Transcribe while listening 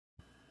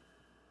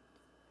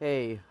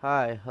Hey,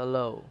 hi,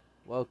 hello,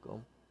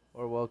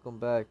 welcome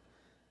back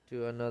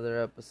to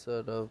another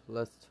episode of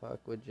Let's Talk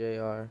with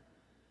JR.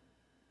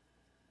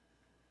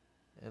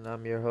 And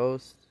I'm your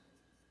host,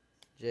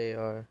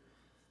 JR.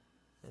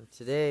 And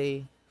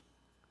today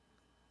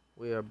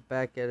we are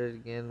back at it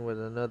again with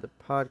another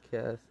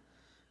podcast.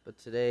 But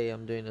today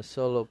I'm doing a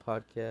solo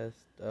podcast.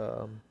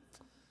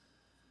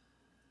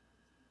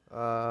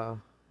 Uh,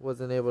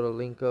 wasn't able to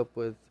link up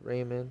with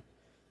Raymond.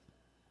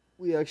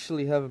 We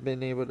actually haven't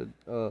been able to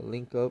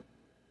link up.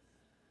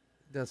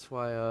 That's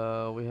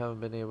why we haven't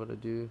been able to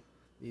do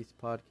these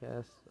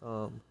podcasts.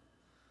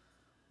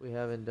 We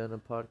haven't done a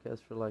podcast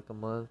for like a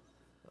month.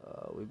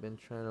 We've been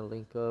trying to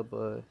link up,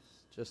 but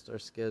just our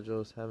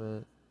schedules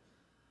haven't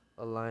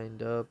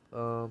aligned up.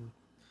 We're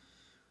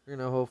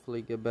gonna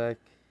hopefully get back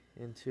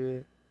into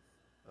it.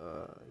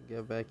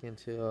 Get back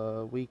into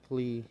our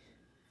weekly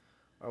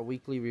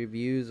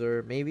reviews,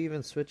 or maybe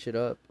even switch it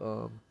up.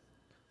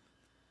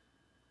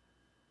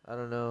 I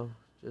don't know.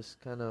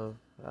 Just kind of,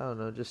 I don't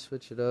know. Just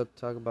switch it up.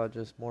 Talk about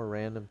just more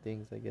random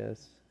things, I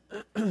guess.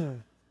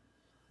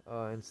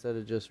 Instead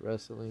of just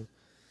wrestling.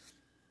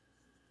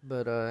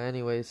 But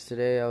anyways,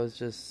 today I was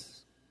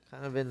just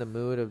kind of in the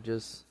mood of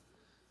just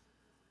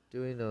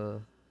doing a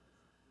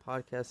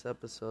podcast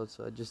episode,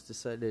 so I just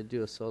decided to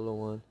do a solo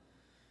one.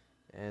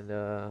 And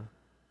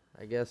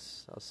I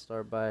guess I'll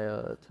start by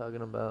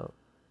talking about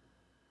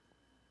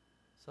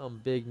some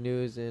big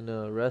news in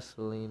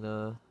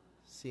wrestling.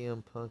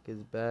 CM Punk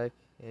is back,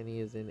 and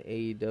he is in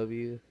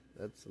AEW.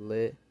 That's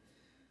lit.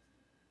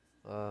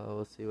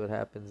 We'll see what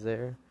happens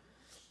there.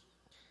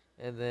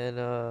 And then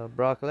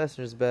Brock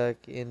Lesnar's back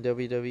in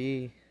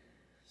WWE,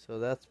 so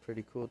that's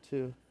pretty cool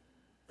too.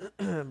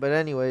 But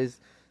anyways,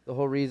 the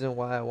whole reason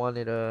why I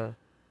wanted to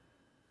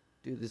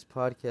do this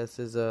podcast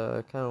is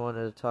I kind of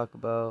wanted to talk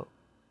about,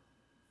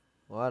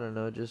 well, I don't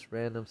know, just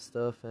random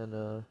stuff. And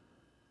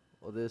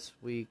well, this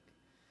week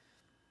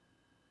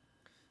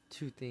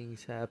two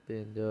things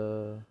happened.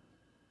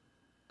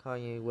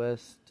 Kanye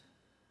West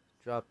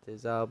dropped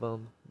his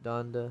album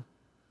Donda,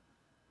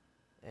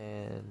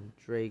 and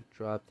Drake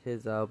dropped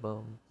his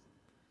album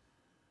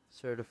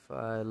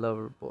Certified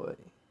Lover Boy.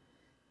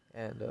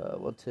 And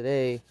well,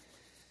 today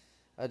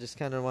I just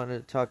kind of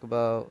wanted to talk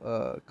about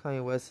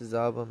Kanye West's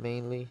album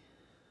mainly.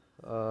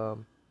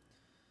 I'll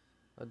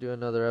do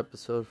another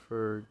episode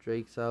for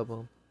Drake's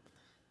album.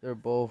 They're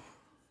both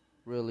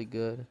really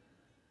good,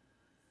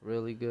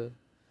 really good.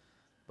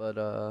 But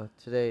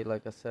today,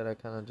 like I said, I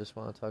kind of just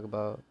want to talk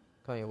about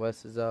Kanye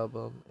West's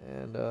album,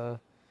 and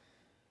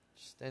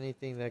just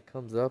anything that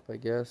comes up, I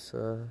guess.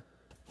 We'll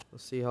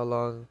see how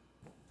long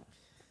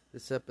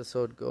this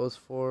episode goes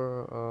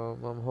for.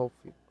 I'm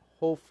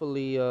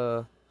hopefully,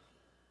 I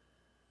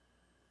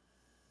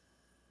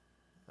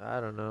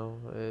don't know,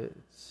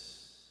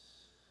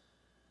 it's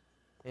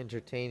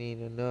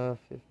entertaining enough.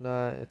 If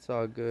not, it's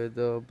all good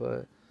though.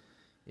 But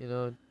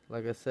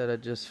like I said, I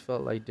just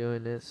felt like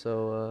doing it,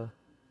 so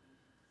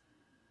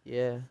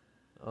yeah.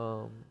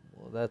 Well,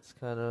 that's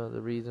kind of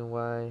the reason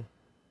why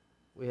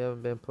we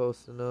haven't been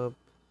posting up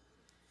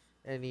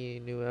any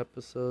new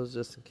episodes,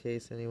 just in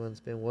case anyone's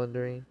been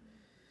wondering.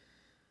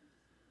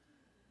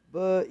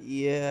 But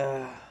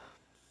yeah.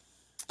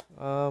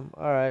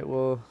 Alright,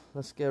 well,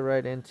 let's get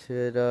right into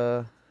it.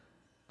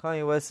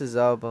 Kanye West's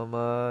album,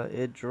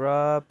 it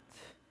dropped,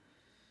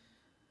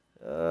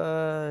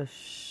 when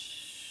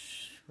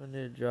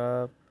did it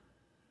drop?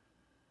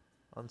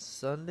 On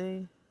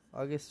Sunday,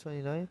 August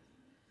 29th?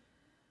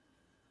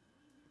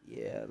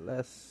 Yeah,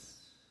 last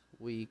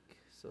week.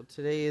 So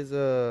today is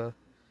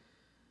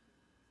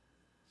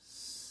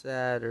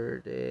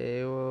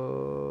Saturday.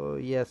 Oh,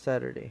 yeah,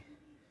 Saturday.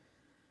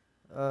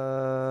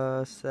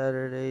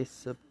 Saturday,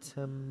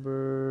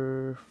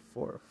 September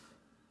 4th.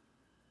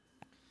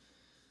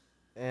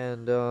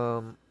 And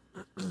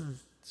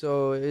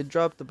so it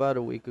dropped about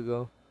a week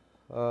ago.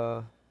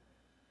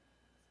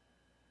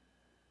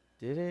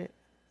 Did it?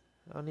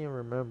 I don't even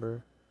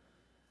remember.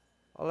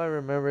 All I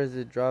remember is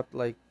it dropped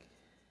like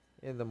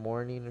in the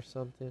morning or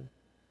something.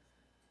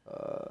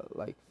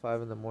 Like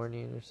 5 in the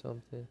morning or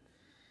something.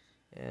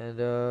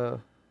 And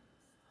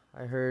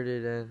I heard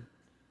it, and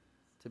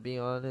to be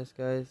honest,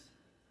 guys,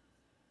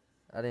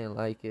 I didn't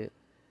like it.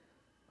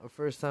 The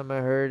first time I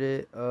heard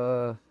it,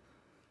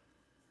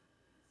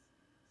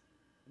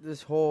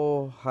 this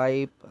whole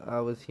hype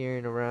I was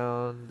hearing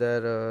around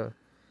that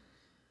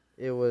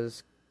it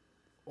was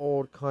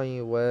old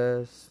Kanye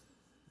West,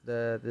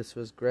 that this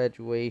was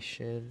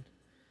Graduation,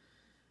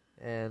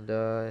 and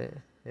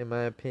in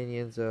my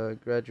opinions,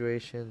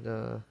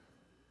 Graduation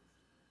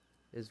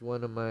is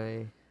one of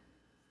my,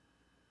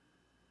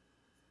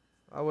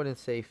 I wouldn't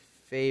say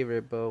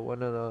favorite, but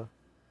one of the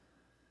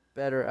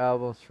better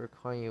albums for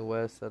Kanye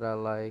West that I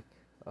like.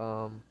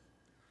 I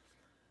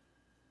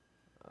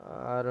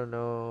don't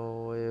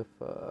know if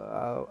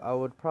I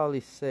would probably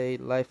say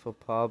Life of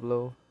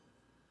Pablo.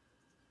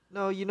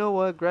 No, you know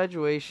what?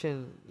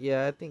 Graduation.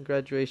 Yeah, I think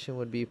Graduation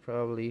would be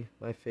probably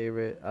my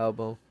favorite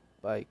album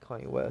by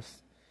Kanye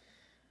West.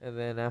 And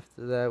then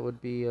after that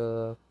would be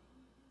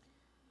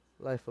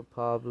Life of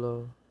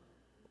Pablo.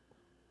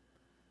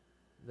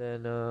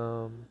 Then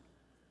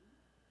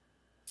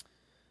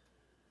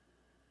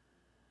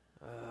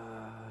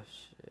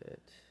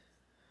shit.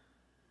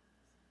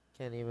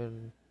 Can't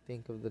even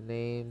think of the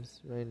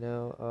names right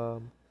now.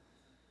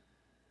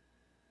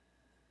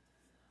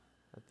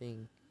 I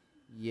think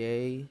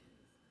Yay,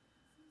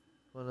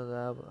 one of the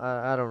albums.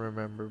 I don't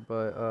remember,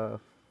 but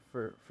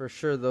for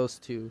sure those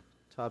two,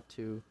 top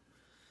two.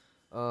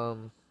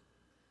 Um,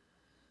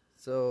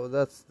 so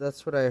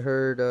that's what I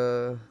heard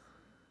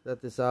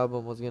that this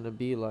album was gonna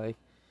be like.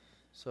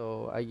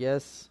 So I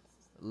guess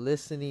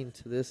listening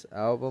to this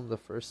album the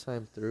first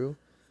time through,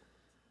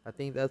 I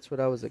think that's what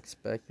I was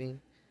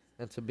expecting.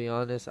 And to be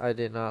honest, I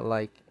did not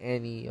like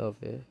any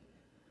of it.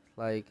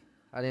 Like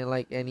I didn't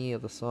like any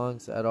of the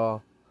songs at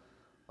all.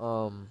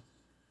 Um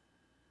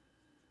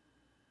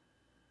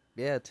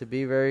yeah, to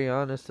be very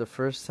honest, the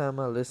first time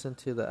I listened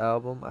to the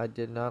album, I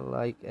did not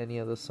like any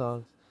of the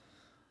songs.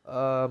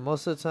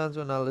 Most of the times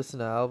when I listen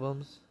to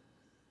albums,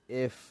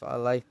 if I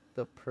like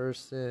the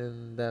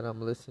person that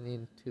I'm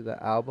listening to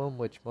the album,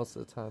 which most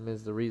of the time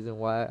is the reason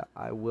why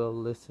I will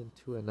listen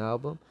to an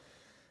album,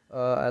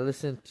 I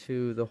listen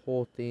to the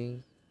whole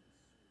thing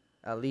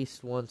at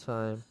least one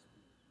time.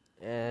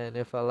 And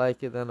if I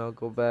like it, then I'll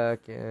go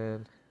back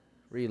and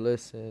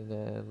re-listen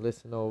and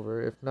listen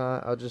over. If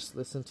not, I'll just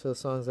listen to the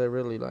songs I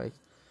really like.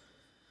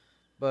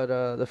 But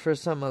the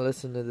first time I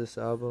listened to this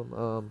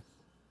album,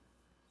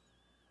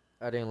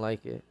 I didn't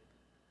like it.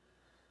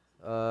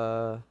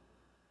 Uh,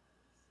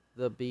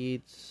 the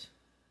beats,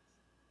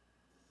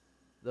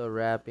 the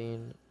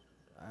rapping,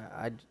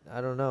 I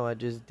don't know. I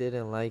just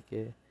didn't like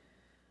it.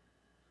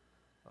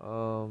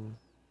 Um,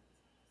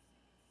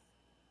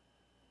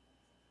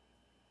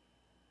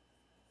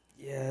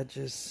 yeah,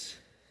 just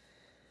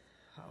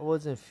I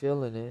wasn't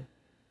feeling it.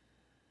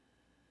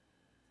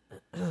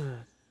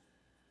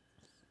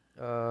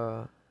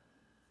 uh,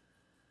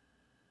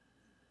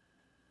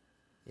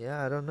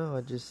 yeah, I don't know.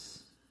 I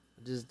just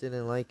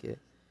didn't like it.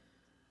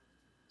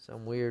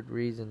 Some weird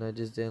reason, I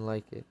just didn't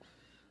like it.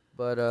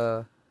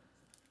 But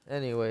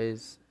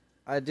anyways,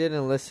 I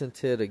didn't listen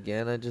to it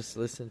again. I just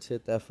listened to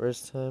it that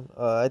first time.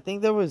 I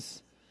think there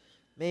was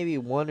maybe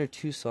one or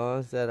two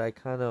songs that I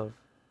kind of,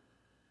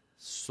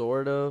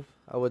 sort of,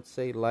 I would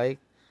say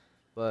liked.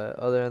 But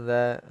other than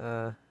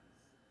that,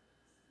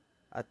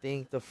 I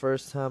think the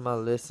first time I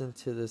listened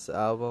to this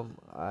album,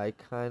 I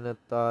kind of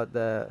thought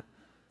that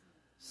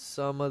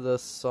some of the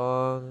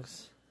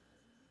songs,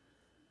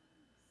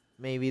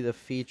 maybe the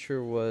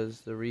feature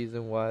was the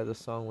reason why the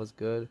song was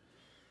good.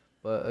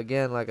 But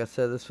again, like I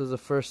said, this was the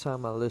first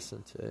time I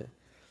listened to it.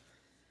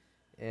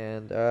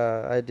 And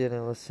I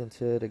didn't listen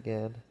to it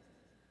again.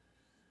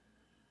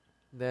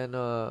 Then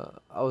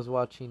I was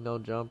watching No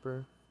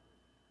Jumper.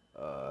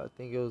 I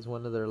think it was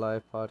one of their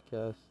live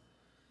podcasts.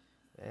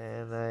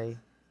 And I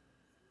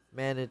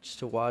managed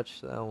to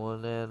watch that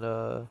one. And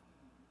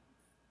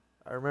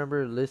I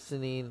remember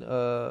listening.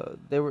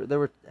 They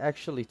were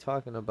actually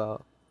talking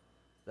about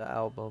the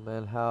album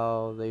and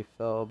how they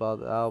felt about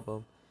the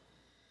album.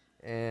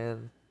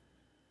 And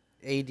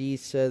AD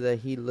said that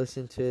he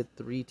listened to it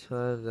 3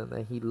 times and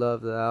that he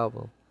loved the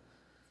album.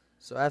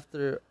 So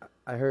after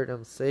I heard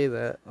him say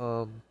that,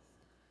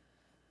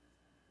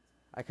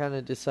 I kind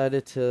of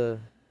decided to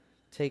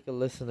take a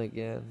listen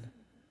again.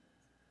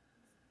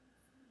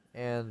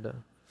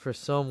 And for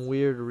some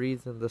weird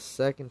reason, the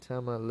second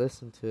time I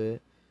listened to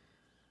it,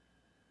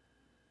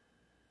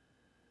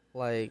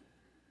 like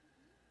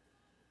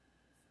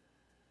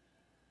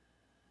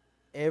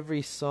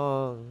every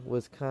song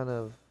was kind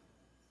of,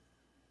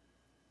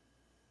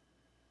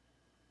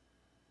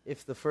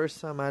 if the first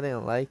time I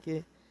didn't like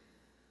it,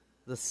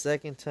 the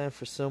second time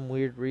for some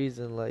weird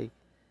reason, like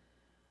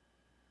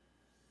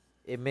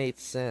it made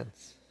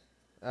sense.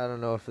 I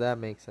don't know if that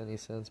makes any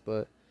sense,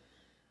 but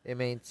it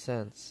made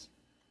sense.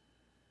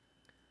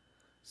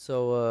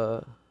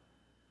 So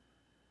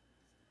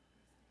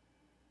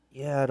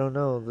yeah, I don't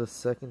know. The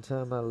second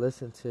time I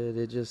listened to it,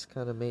 it just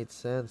kind of made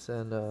sense,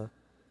 and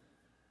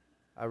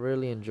I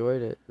really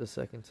enjoyed it the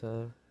second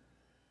time.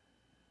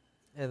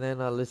 And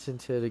then I listened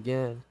to it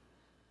again,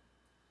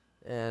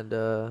 and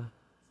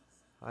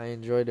I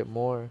enjoyed it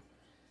more.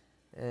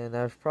 And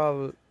I've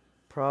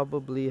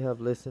probably have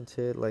listened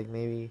to it like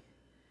maybe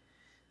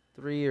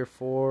 3 or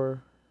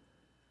 4.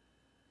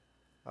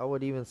 I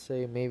would even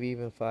say maybe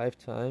even 5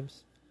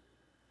 times,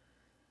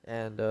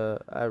 and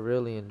I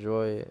really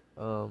enjoy it.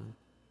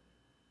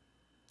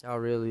 I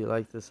really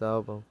like this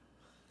album.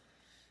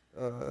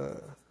 Uh,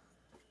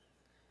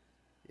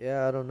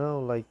 yeah, I don't know.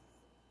 Like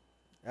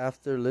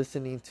after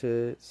listening to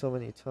it so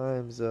many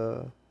times,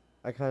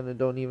 I kind of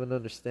don't even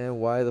understand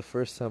why the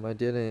first time I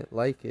didn't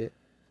like it.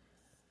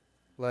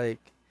 Like,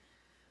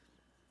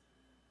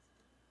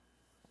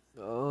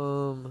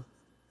 um,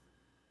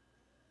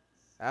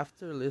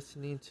 after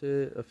listening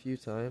to it a few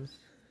times,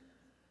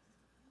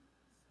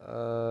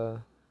 uh,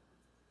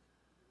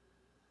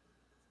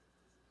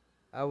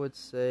 I would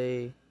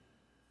say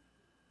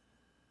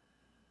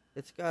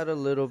It's got a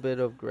little bit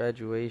of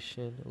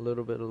Graduation, a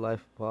little bit of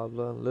Life of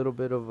Pablo, a little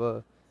bit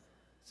of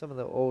some of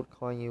the old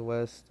Kanye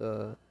West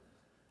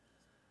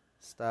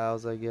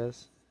styles, I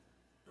guess.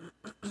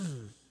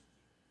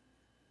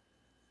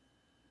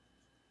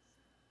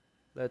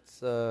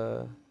 let's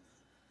uh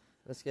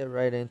let's get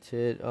right into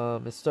it.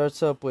 It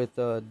starts up with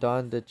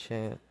Donda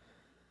chant.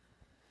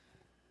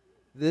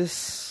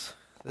 This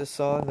this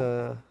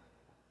song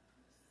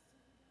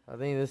I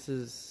think this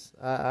is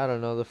I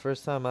don't know, the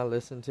first time I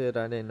listened to it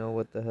I didn't know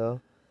what the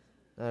hell.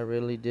 I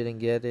really didn't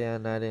get it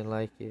and I didn't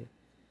like it.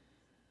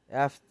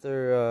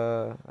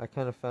 After I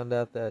kind of found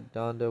out that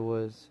Donda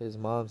was his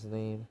mom's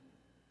name,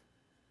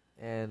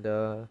 and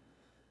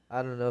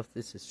I don't know if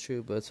this is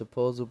true, but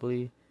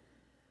supposedly,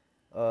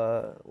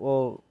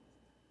 well,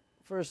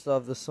 first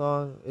off, the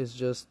song is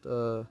just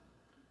the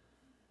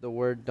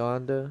word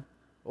Donda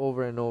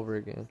over and over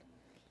again,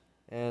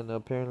 and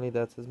apparently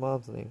that's his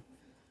mom's name.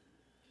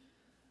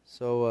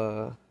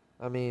 So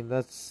I mean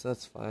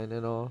that's fine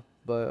and all,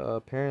 but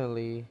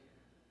apparently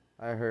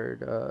I heard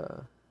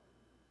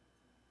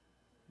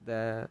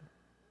that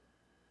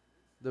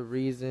the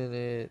reason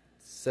it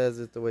says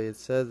it the way it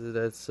says it,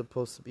 that's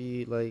supposed to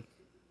be like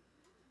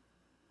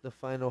the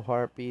final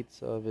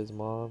heartbeats of his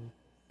mom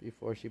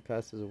before she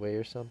passes away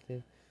or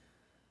something.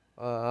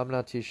 I'm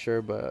not too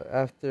sure, but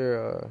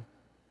after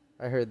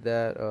I heard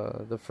that,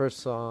 the first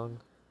song,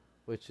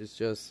 which is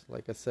just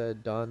like I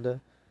said, Donda,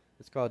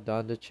 it's called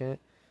Donda Chant.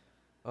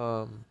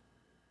 Um,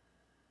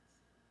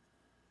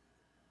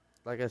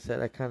 like I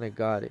said, I kind of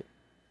got it,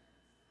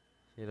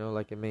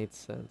 like it made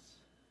sense.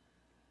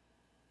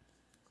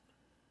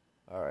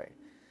 All right.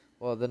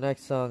 Well, the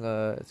next song,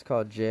 it's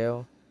called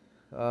Jail.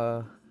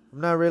 I'm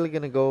not really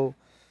gonna go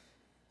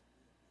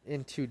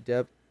into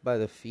depth by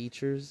the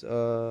features.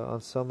 On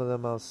some of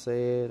them I'll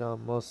say it.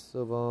 On most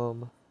of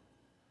them,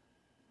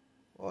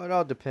 well, it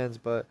all depends.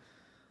 But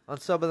on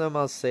some of them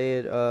I'll say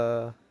it.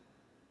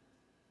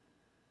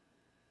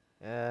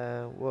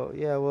 Well,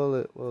 yeah,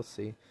 we'll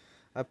see.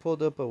 I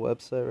pulled up a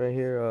website right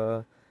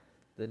here.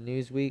 The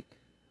Newsweek,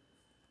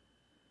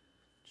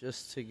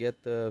 just to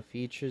get the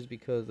features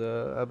because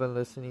I've been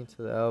listening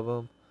to the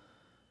album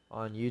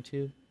on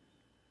YouTube,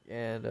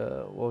 and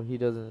well, he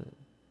doesn't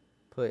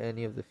put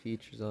any of the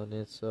features on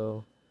it,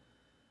 so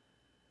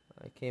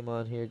I came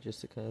on here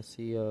just to kind of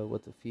see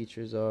what the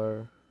features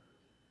are,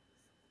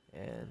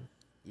 and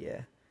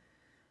yeah.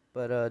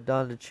 But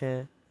Donda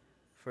Chan,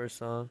 first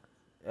song.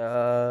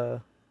 Uh,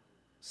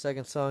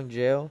 Second song,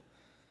 Jail,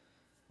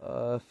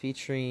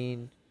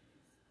 featuring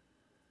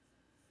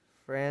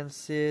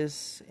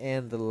Francis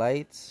and the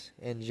Lights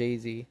and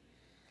Jay-Z.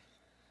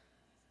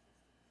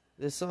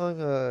 This song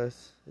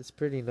is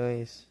pretty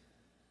nice.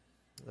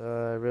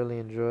 I really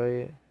enjoy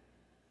it.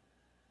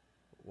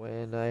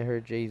 When I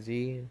heard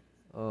Jay-Z,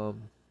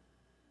 um,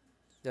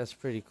 that's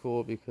pretty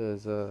cool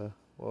because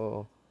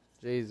well,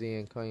 Jay-Z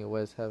and Kanye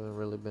West haven't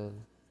really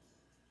been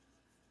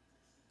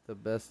the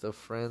best of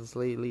friends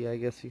lately, I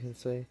guess you can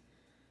say.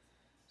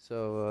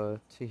 So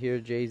to hear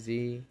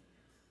Jay-Z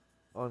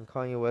on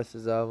Kanye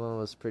West's album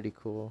was pretty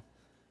cool.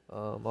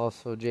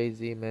 Also,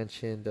 Jay-Z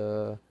mentioned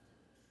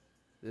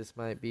this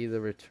might be the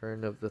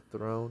return of the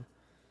throne.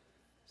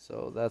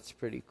 So that's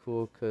pretty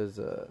cool because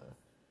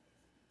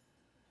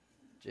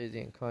Jay-Z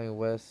and Kanye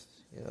West,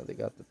 they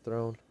got the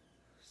throne.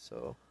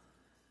 So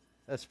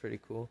that's pretty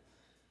cool.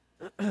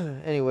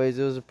 Anyways,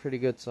 it was a pretty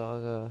good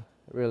song.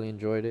 I really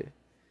enjoyed it.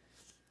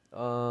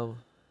 Um,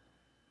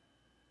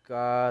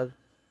 God,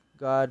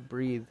 God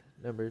Breathe,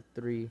 number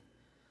 3,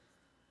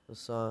 the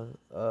song.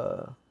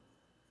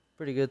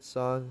 Pretty good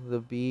song. The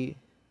beat,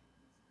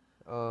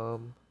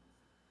 um,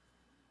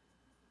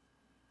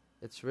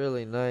 it's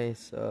really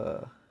nice.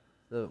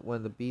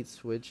 When the beat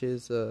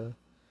switches, I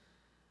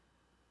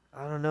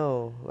don't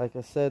know. Like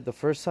I said, the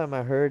first time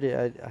I heard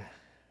it,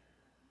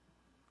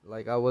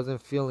 I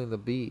wasn't feeling the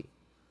beat.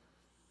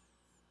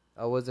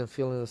 I wasn't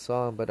feeling the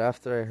song, but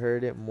after I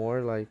heard it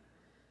more, like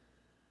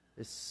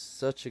it's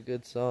such a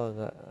good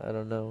song. I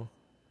don't know.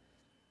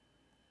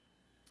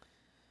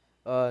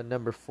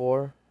 Number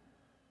 4,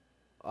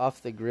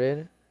 Off the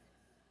Grid.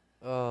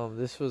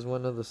 This was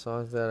one of the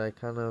songs that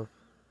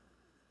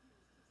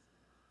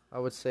I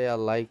would say I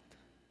liked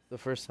the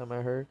first time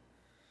I heard.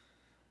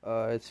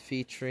 It's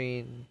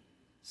featuring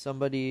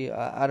somebody,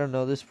 I don't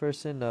know this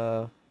person,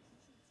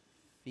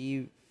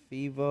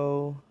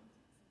 Fivo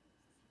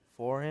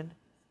Foreign,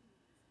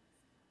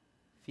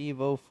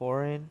 Fivo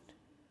Foreign,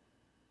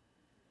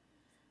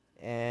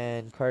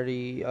 and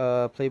Cardi,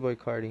 Playboy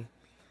Cardi.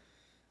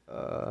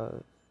 Uh,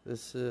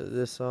 this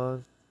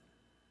song,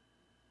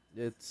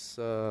 it's it's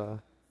a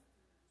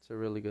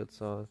really good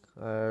song.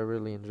 I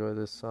really enjoy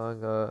this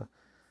song.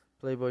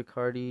 Playboy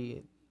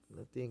Cardi,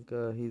 I think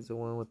he's the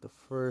one with the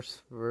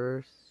first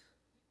verse.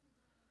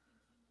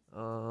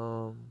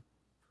 Um,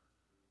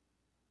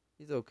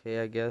 he's okay,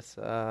 I guess.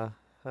 I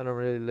don't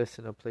really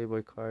listen to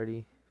Playboy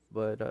Cardi,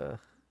 but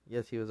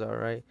yes, he was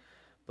alright.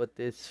 But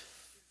this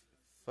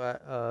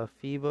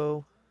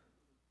Fivo,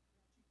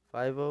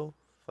 Fivo,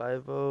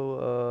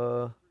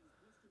 Fivo,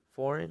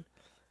 Foreign.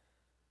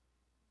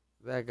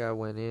 That guy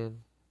went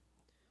in.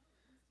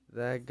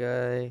 That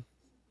guy.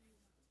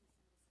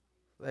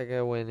 That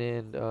guy went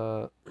in.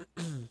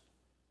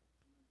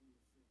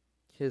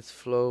 His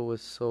flow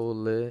was so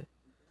lit.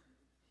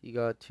 He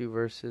got two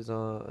verses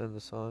on in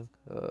the song.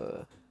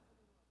 That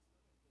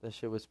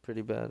shit was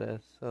pretty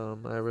badass.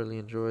 I really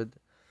enjoyed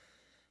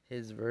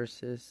his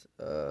verses.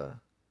 But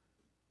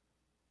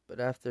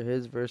after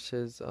his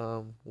verses,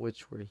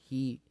 which were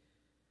heat.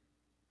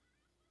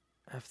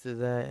 After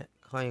that,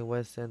 Kanye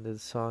West ended the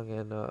song,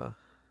 and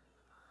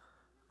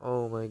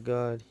oh my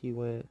God, he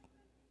went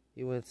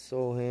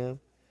so ham.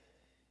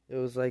 It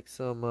was like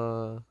some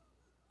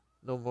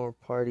no more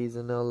parties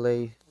in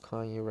L.A.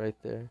 Kanye right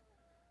there.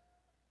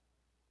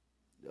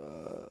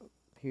 Uh,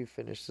 he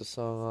finished the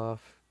song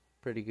off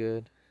pretty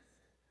good.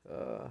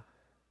 Uh,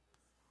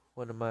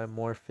 One of my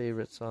more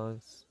favorite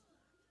songs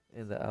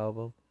in the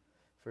album,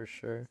 for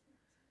sure.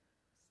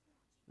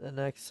 The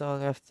next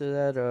song after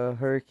that,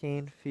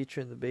 Hurricane,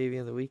 featuring the Baby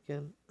and the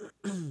Weeknd.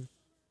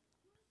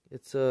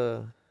 It's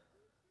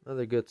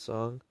another good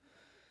song.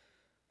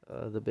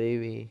 The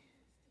baby,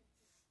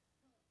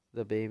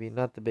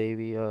 not the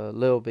baby,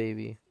 Lil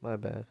Baby. My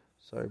bad.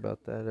 Sorry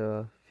about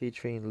that.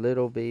 Featuring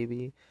Little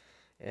Baby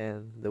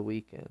and the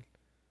Weeknd.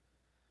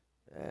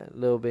 And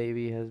Lil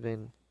Baby has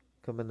been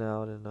coming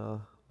out in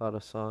a lot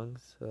of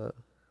songs.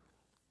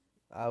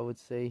 I would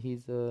say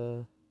he's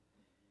gonna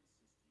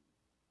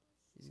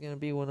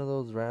be one of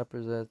those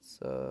rappers that's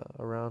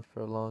around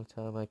for a long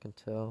time. I can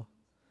tell.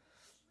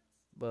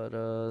 But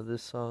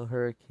this song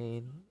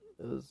Hurricane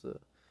is a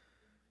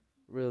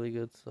really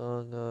good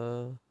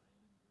song.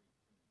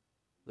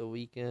 The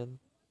Weeknd,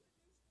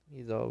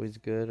 he's always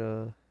good.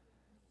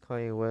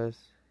 Kanye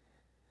West,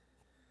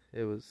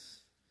 it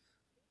was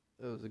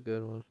it was a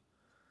good one.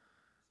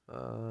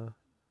 Uh,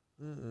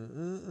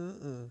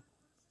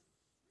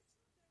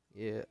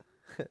 yeah.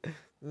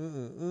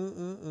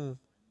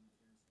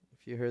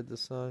 If you heard the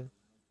song,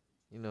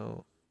 you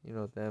know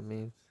what that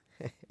means.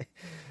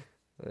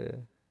 But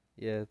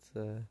yeah, it's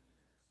a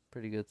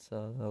pretty good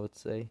song, I would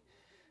say.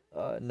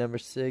 Number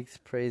 6,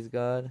 Praise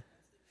God,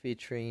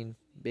 featuring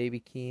Baby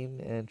Keem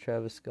and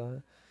Travis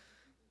Scott.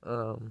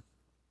 Um,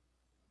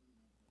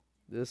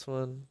 this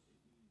one,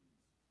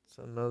 it's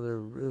another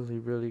really,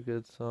 really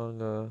good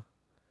song.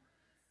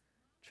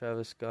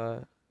 Travis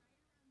Scott.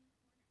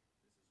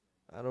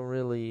 I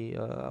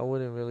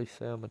wouldn't really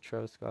say I'm a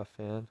Travis Scott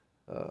fan.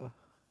 Uh,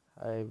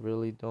 I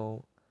really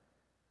don't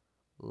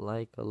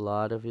like a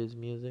lot of his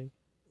music.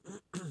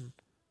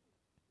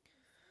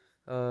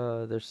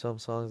 There's some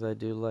songs I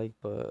do like,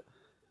 but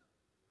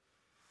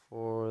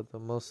for the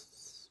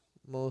most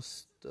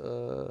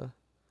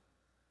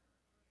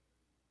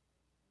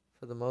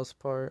for the most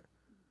part,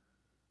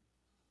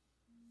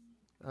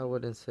 I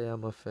wouldn't say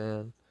I'm a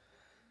fan.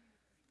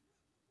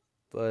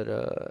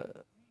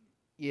 But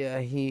yeah,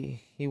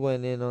 he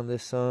went in on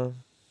this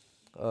song.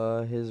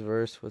 His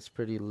verse was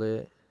pretty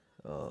lit.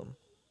 Um,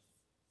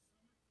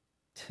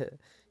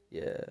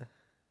 yeah,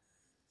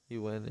 he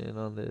went in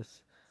on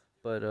this.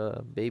 But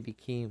Baby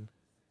Keem,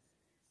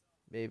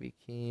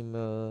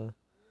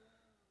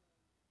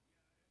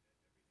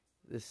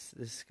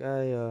 this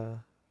guy,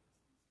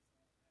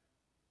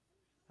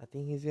 I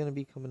think he's gonna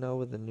be coming out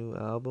with a new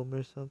album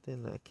or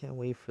something. I can't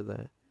wait for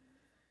that.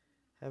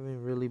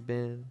 Haven't really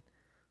been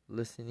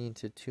listening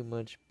to too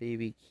much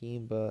Baby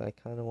Keem, but I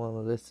kind of want to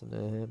listen to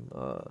him.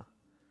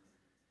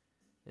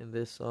 In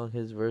this song,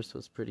 his verse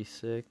was pretty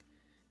sick,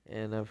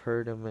 and I've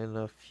heard him in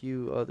a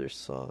few other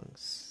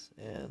songs,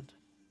 and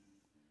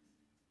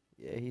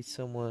yeah, he's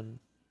someone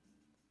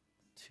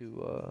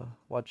to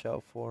watch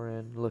out for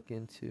and look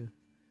into.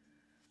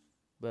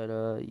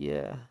 But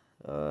yeah,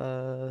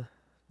 uh,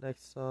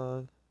 next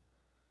song,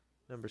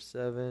 number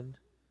 7,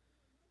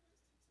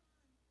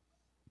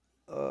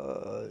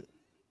 uh,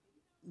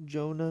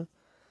 Jonah.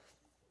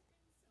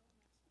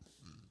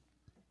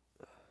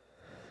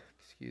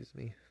 Excuse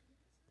me,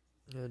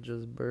 I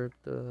just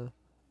burped. I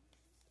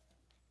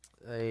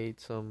ate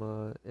some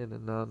In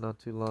and Out not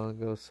too long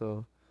ago,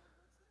 so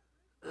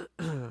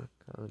kind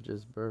of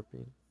just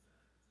burping.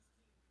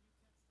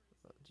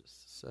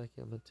 Just a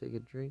second, I'm gonna take a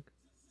drink.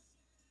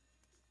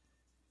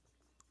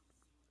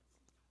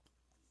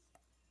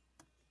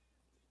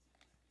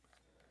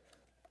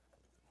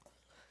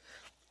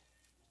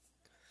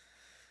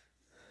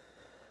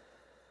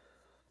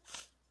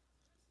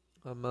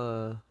 I'm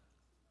I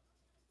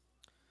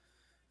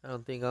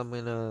don't think I'm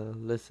gonna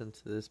listen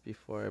to this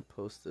before I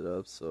post it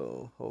up,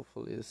 so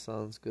hopefully it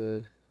sounds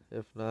good.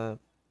 If not,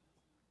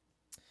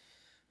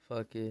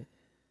 fuck it.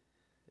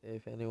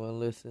 If anyone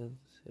listens,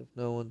 if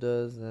no one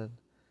does, then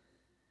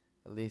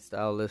at least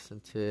I'll listen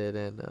to it.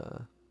 And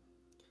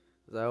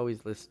 'cause I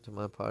always listen to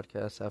my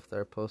podcasts after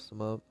I post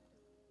them up.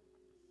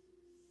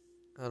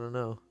 I don't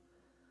know.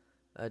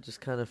 I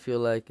just kind of feel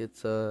like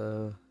it's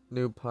a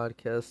new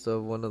podcast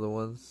of one of the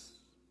ones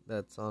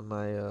that's on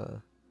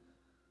my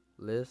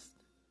list,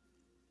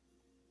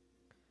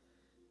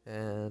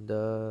 and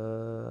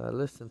I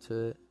listened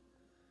to it,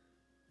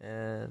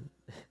 and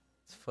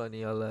it's funny.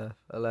 funny. I laugh.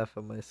 I laugh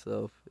at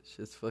myself. It's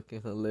just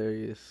fucking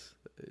hilarious.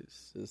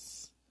 It's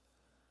just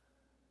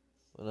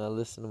when I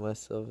listen to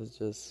myself, it's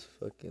just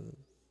fucking.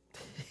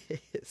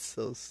 It's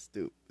so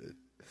stupid.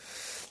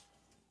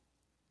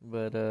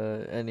 But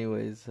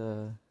anyways,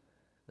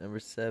 number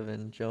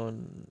 7,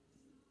 Jonah.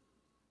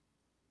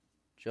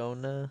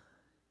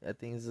 I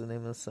think is the name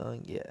of the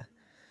song. Yeah.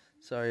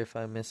 Sorry if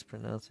I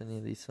mispronounce any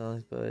of these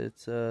songs, but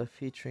it's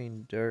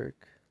featuring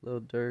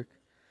Lil Durk,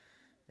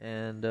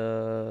 and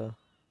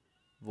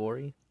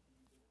Vori.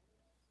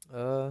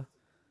 Uh,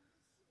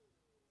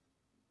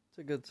 it's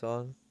a good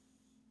song.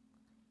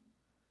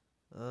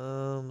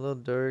 Lil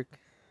Durk,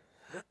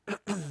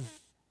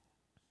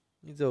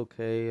 he's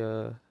okay.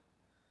 I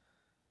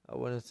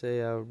wouldn't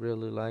say I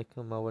really like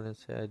him. I wouldn't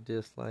say I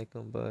dislike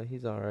him, but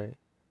he's alright.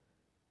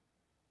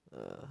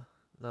 Uh,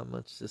 Not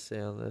much to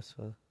say on this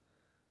one.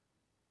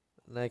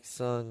 Next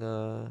song,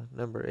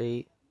 number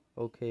 8,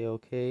 Okay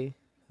Okay,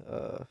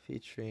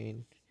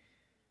 featuring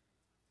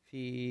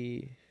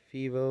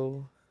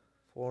Fivo,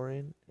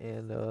 Foreign,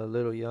 and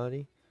Little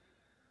Yachty.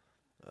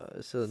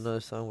 This is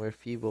another song where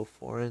Fivo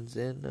Foreign's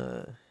in.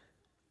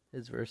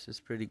 His verse is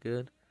pretty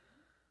good.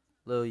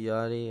 Lil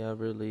Yachty, I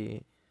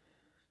really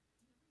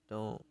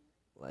don't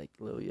like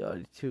Lil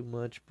Yachty too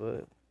much,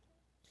 but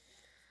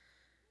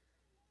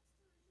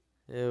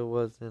it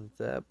wasn't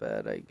that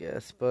bad, I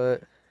guess.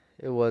 But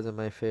it wasn't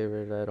my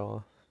favorite at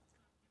all.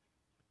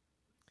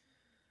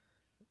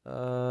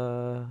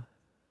 Uh,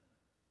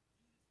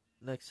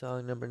 Next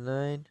song, number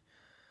 9,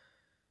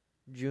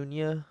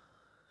 Junia,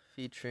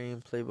 featuring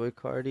Playboy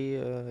Cardi.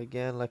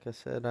 Again, like I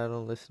said, I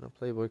don't listen to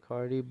Playboy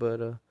Cardi,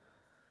 but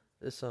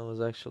this song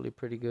was actually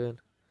pretty good.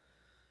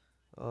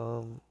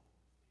 Um,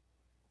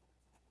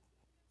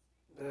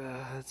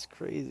 it's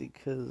crazy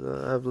because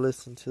I've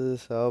listened to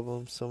this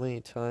album so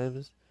many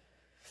times,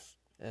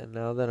 and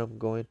now that I'm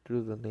going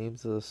through the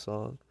names of the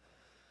song,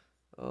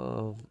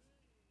 um,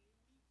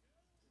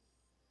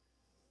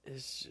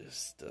 it's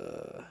just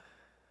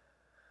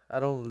I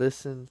don't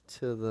listen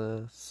to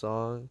the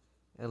song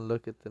and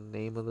look at the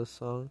name of the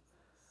song,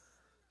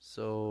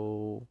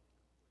 so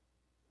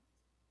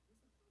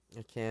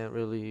I can't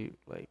really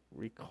like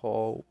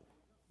recall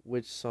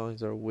which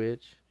songs are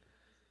which.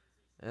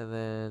 And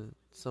then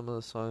some of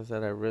the songs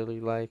that I really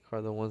like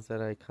are the ones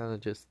that I kind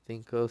of just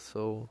think of.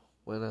 So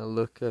when I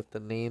look at the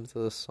names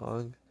of the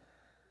song,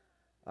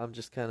 I'm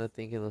just kind of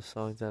thinking of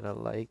songs that I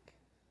like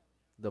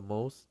the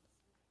most.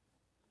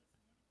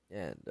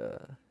 And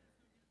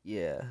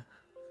yeah,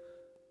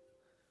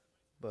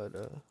 but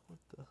what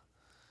the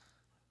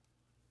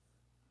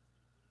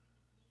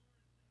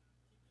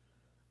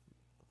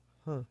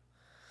huh?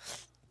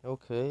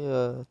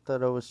 Okay,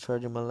 thought I was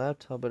charging my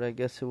laptop, but I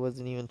guess it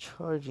wasn't even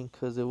charging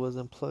because it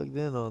wasn't plugged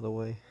in all the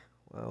way.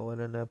 Wow, what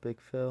an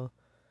epic fail.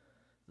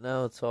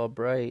 Now it's all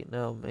bright.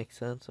 Now it makes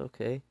sense.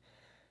 Okay.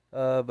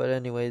 But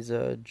anyways,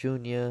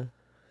 Junior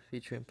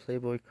featuring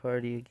Playboy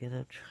Cardi again.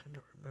 I'm trying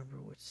to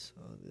remember which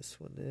song this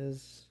one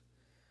is.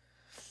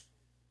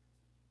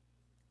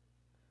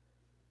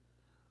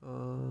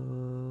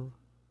 Um,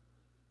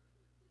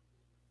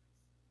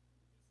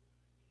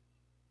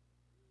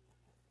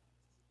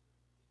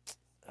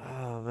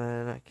 oh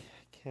man,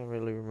 can't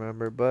really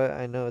remember, but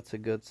I know it's a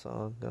good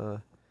song.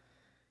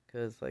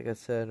 Cause like I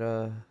said,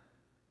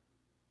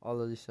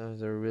 all of these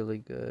songs are really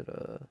good.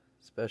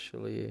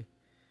 Especially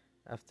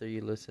after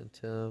you listen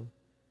to them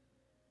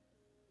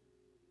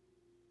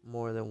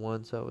more than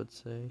once, I would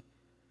say.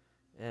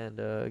 And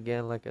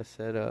again, like I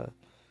said,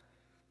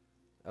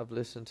 I've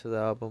listened to the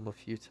album a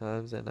few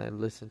times, and I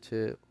listened to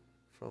it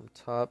from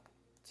top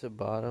to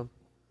bottom,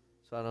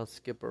 so I don't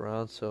skip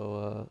around.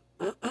 So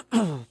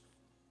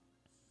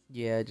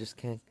yeah, I just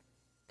can't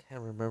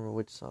remember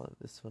which song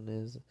this one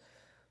is,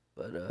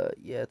 but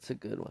yeah, it's a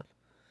good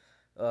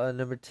one.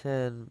 Number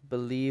 10,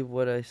 Believe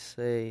What I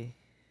Say.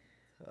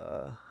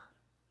 Uh,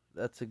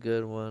 that's a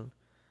good one.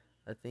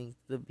 I think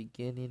the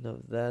beginning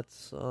of that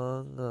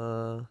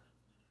song,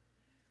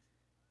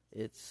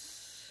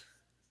 it's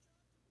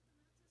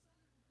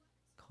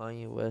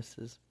Kanye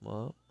West's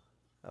mom,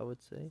 I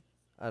would say.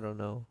 I don't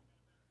know,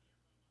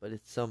 but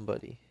it's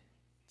somebody.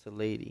 It's a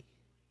lady,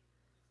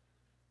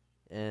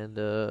 and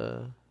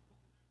that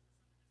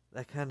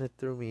kind of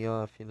threw me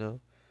off,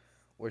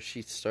 where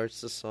she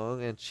starts the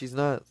song, and she's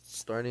not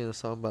starting the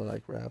song by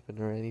like rapping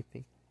or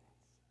anything.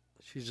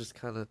 She's just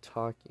kind of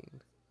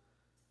talking,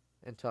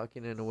 and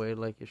talking in a way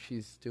like if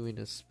she's doing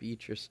a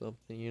speech or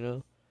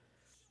something.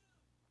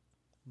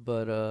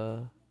 But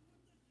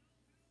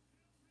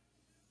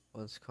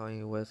once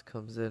Kanye West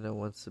comes in and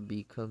once the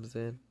beat comes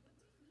in,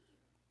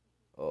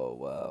 oh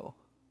wow,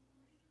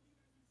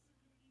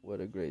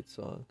 what a great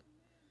song.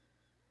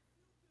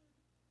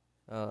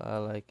 I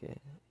like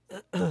it.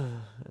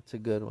 It's a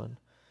good one.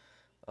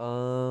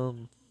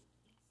 Um,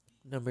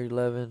 Number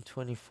 11,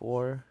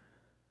 24,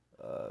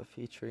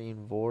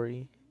 featuring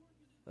Vori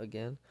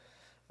again.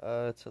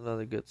 It's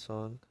another good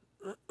song.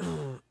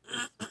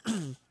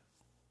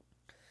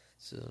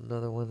 This is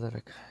another one that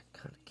I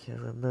kind of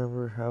can't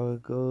remember how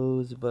it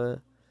goes, but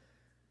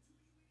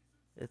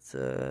it's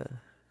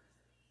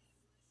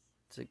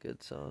It's a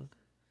good song.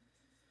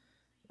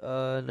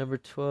 Number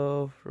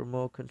 12,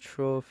 Remote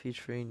Control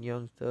featuring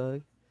Young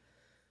Thug.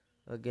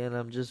 Again,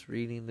 I'm just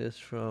reading this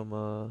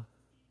from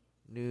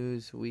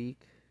Newsweek.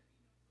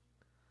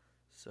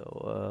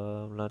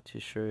 So I'm not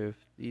too sure if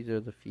these are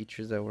the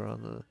features that were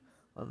on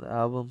the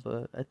album,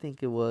 but I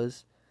think it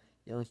was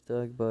Young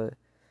Thug. But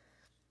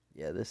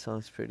yeah, this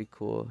song's pretty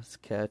cool. It's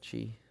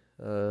catchy.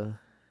 I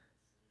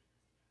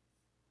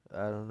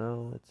don't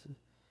know.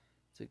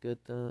 It's a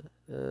good thing.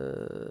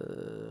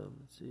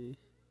 Let's see.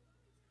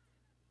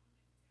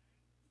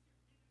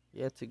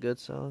 Yeah, it's a good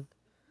song.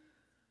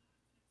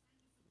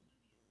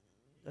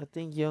 I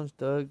think Young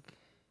Thug.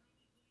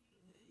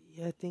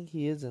 Yeah, I think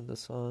he is in the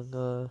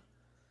song.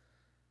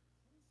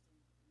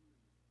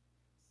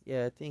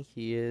 Yeah, I think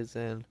he is,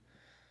 and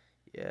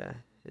yeah,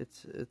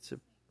 it's a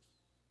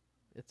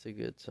it's a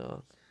good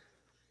song.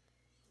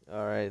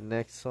 All right,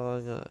 next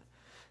song,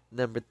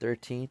 number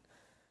 13.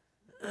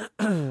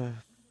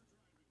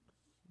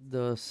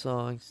 The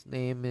song's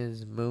name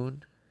is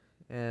Moon,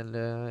 and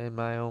in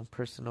my own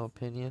personal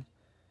opinion,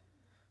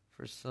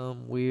 for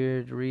some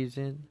weird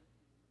reason,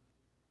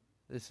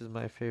 this is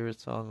my favorite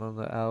song on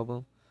the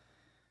album,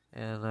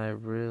 and I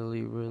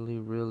really, really,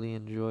 really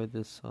enjoyed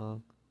this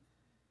song.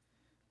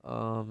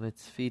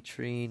 It's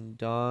featuring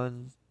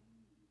Don,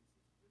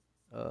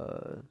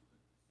 uh,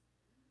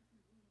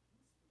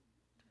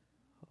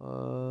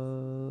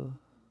 uh,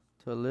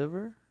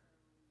 Tolliver,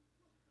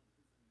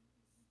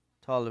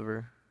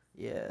 Tolliver,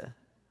 yeah.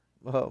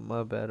 Oh,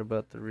 my bad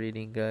about the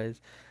reading,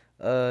 guys.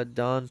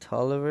 Don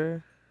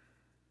Tolliver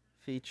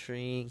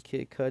featuring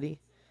Kid Cudi.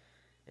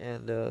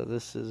 And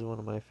this is one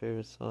of my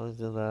favorite songs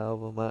in the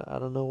album. I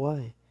don't know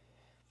why.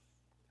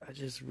 I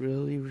just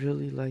really,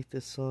 really like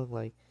this song.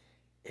 Like,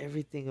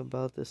 everything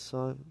about this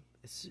song,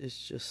 it's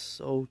just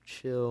so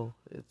chill.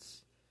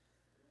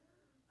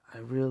 I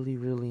really,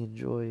 really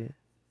enjoy it.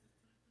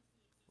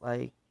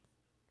 Like,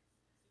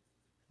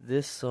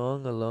 this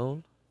song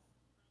alone,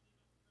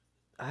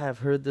 I have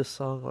heard this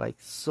song like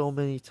so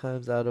many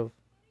times out of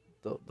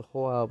the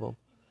whole album.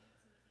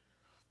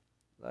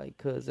 Like,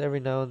 cause every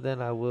now and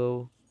then I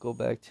will go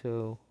back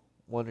to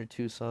one or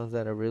two songs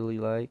that I really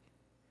like.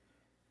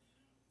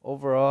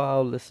 Overall,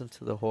 I'll listen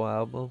to the whole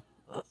album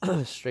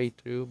straight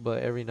through,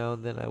 but every now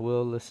and then I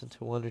will listen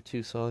to one or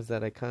two songs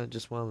that I kind of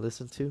just want to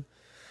listen to.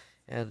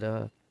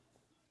 And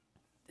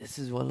this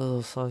is one of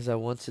those songs that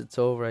once it's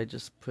over, I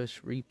just push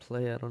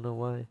replay. I don't know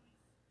why.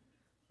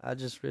 I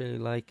just really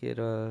like it.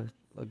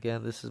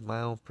 Again, this is my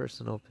own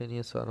personal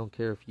opinion, so I don't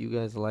care if you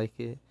guys like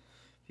it.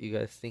 If you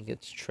guys think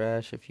it's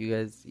trash, if you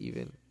guys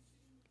even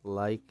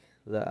like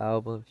the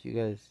album, if you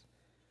guys,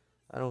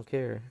 I don't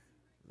care.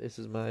 This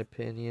is my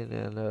opinion,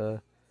 and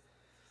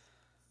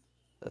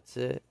that's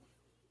it.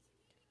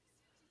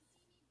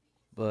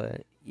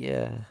 But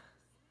yeah,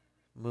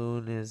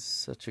 Moon is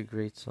such a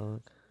great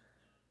song.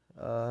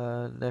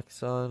 Next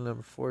song,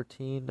 number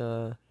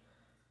 14,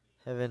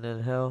 Heaven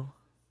and Hell.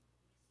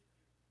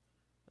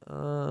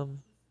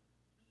 Um,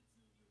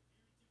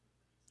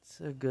 it's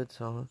a good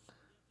song.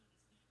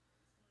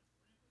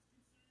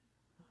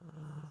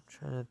 I'm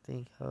trying to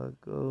think how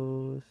it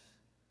goes.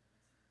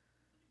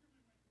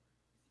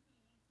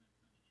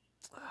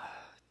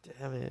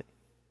 Damn it.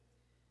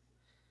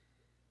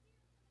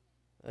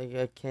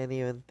 I can't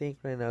even think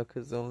right now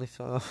because the only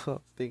song I'm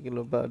thinking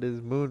about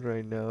is Moon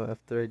right now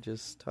after I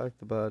just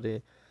talked about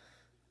it.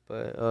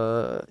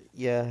 But,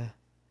 yeah,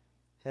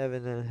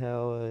 Heaven and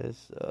Hell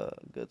is a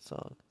good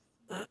song.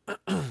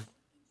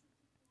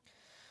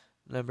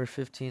 Number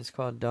 15 is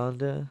called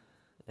Donda,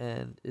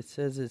 and it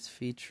says it's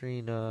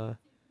featuring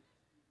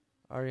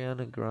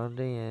Ariana Grande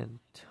and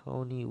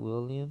Tony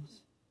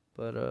Williams,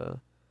 but I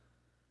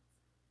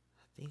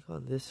think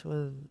on this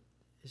one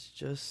it's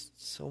just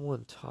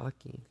someone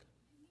talking.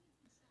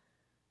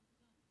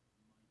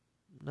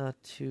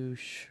 Not too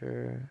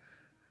sure.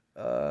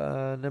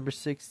 Number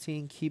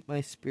 16, Keep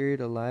My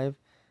Spirit Alive.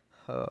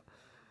 Uh,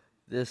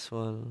 this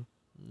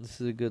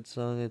is a good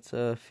song. It's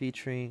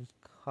featuring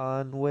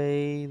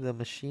Conway the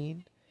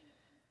Machine,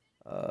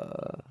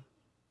 uh,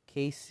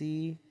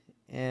 Casey,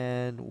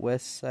 and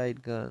West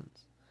Side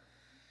Guns.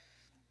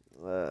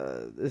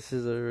 This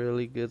is a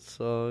really good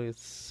song.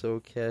 It's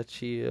so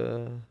catchy.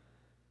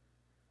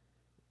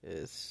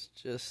 It's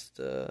just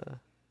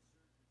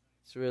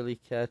it's really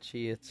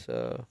catchy. It's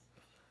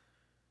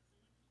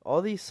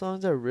all these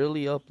songs are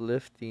really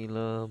uplifting.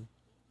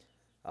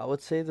 I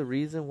would say the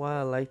reason why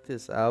I like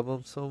this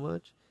album so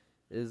much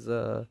is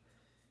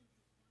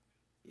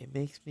it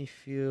makes me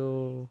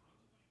feel.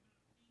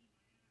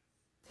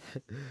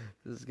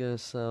 This is gonna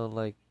sound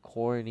like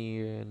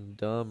corny and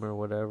dumb or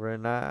whatever,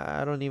 and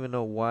I don't even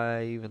know why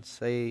I even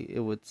say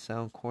it would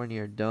sound corny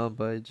or dumb,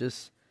 but it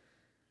just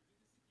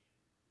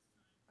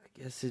I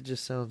guess it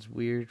just sounds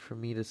weird for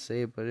me to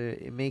say, but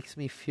it makes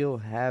me feel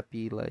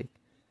happy. Like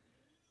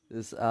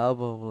this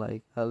album,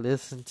 like I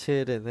listen to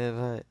it and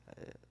then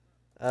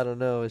I don't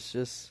know. It's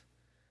just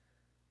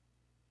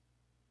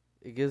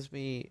it gives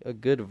me a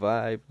good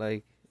vibe.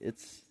 Like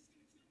it's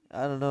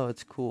I don't know.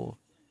 It's cool.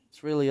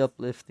 It's really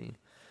uplifting.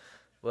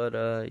 But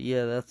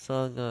yeah, that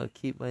song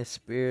 "Keep My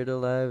Spirit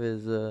Alive"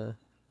 is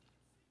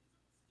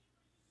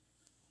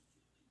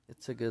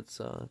it's a good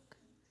song.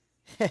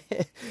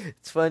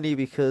 It's funny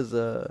because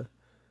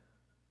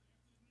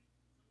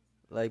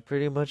like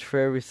pretty much for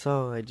every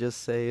song I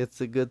just say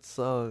it's a good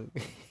song.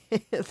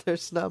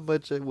 There's not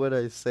much of what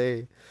I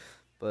say,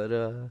 but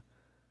I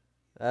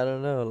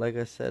don't know. Like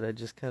I said, I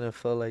just kind of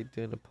felt like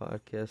doing a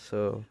podcast.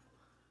 So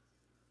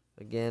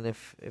again,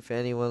 if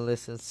anyone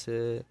listens to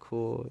it,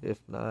 cool. If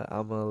not,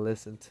 I'm gonna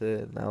listen to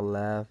it and I'll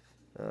laugh.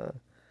 Uh,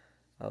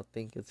 I'll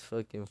think it's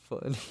fucking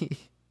funny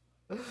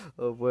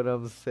of what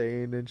I'm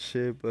saying and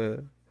shit.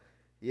 But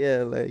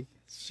yeah, like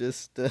it's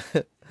just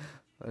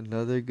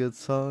another good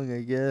song,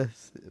 I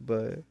guess.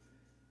 But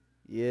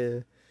yeah,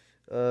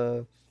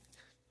 uh,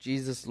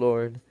 Jesus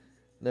Lord,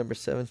 number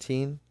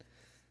 17.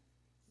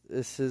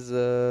 This is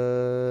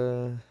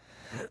let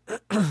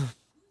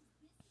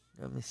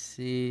me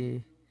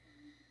see.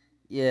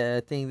 Yeah,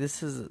 I think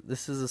this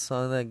is a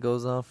song that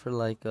goes on for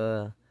like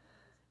 8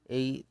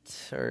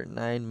 or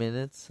 9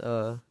 minutes.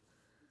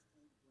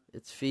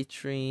 It's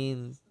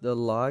featuring the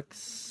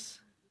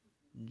Locks,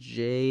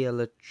 J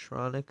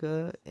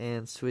Electronica,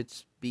 and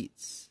Switch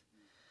Beats.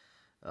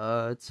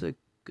 It's a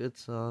good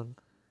song.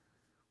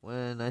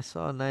 When I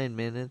saw 9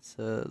 minutes,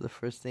 the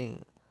first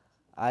thing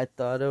I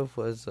thought of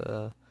was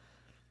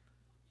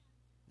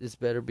this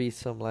better be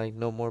some like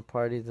no more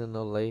parties in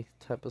LA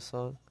type of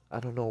song. I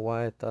don't know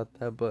why I thought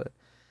that, but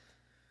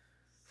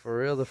for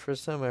real, the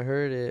first time I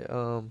heard it,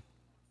 I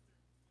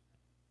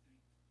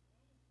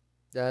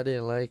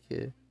didn't like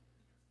it.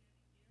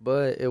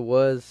 But it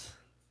was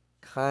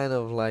kind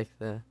of like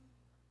that.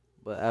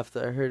 But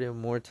after I heard it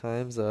more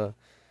times,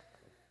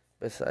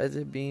 besides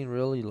it being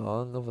really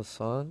long of a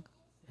song,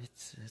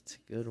 it's a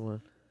good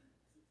one.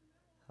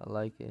 I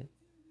like it.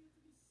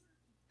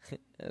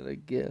 And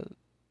again,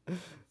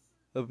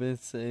 I've been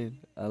saying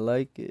I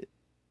like it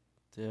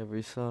to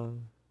every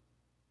song.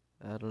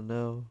 I don't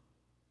know.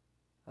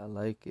 I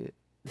like it.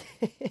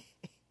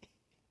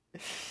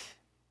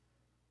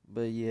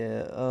 But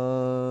yeah,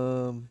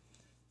 alright,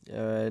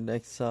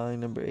 next song,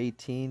 number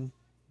 18,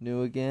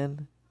 New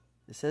Again.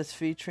 It says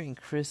featuring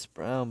Chris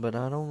Brown, but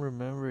I don't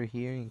remember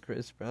hearing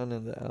Chris Brown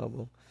in the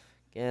album.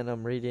 Again,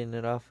 I'm reading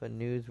it off of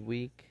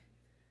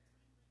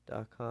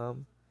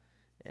Newsweek.com,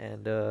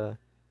 and I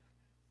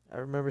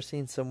remember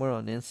seeing somewhere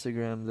on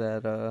Instagram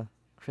that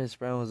Chris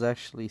Brown was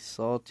actually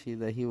salty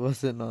that he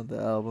wasn't on the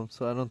album,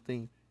 so I don't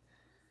think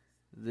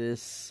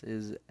this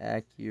is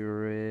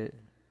accurate,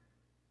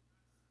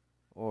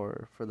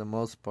 or for the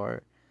most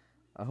part.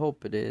 I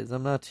hope it is.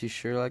 I'm not too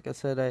sure. Like I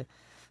said,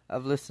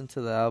 I've listened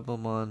to the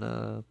album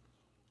on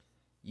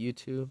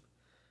YouTube,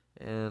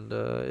 and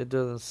it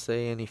doesn't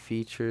say any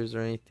features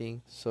or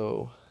anything.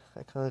 So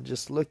I kind of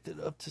just looked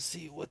it up to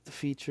see what the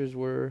features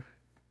were,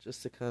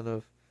 just to kind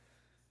of,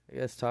 I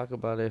guess, talk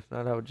about it. If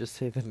not, I would just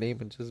say the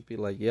name and just be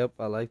like, "Yep,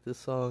 I like this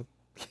song."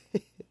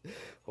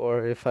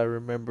 Or if I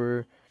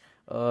remember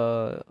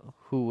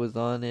who was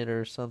on it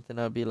or something,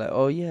 I'd be like,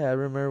 "Oh yeah, I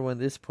remember when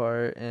this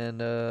part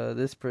and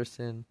this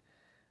person."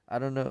 I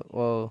don't know.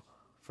 Well,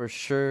 for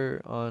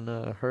sure on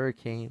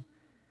Hurricane,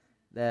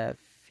 that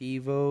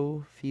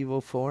Fivo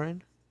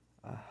Foreign.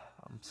 Uh,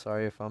 I'm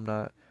sorry if I'm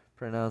not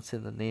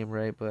pronouncing the name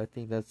right, but I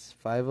think that's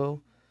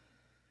Fivo.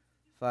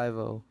 I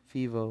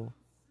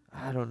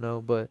don't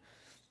know, but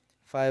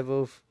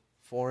Fivo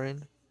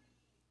Foreign.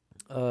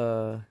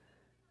 Uh,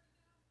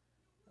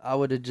 I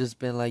would have just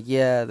been like,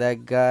 yeah,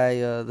 that guy,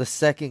 the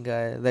second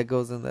guy that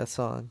goes in that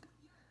song.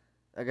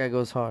 That guy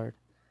goes hard.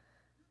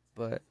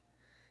 But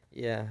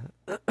yeah.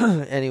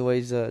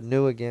 Anyways,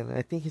 New Again.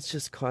 I think it's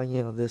just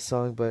Kanye on this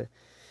song, but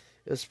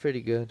it was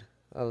pretty good.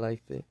 I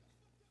liked it.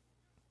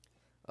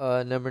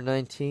 Number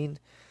 19.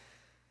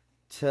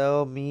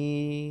 Tell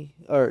me.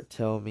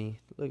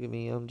 Look at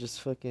me. I'm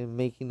just fucking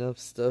making up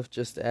stuff,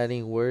 just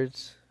adding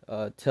words.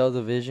 Tell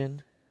the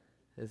Vision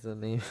is the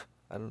name.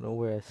 I don't know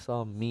where I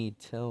saw me.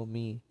 Tell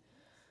me.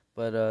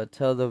 But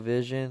Tell the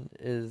Vision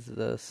is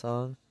the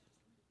song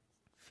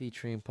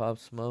featuring Pop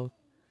Smoke.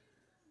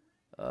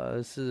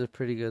 This is a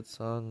pretty good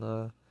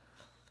song.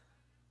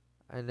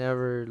 I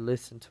never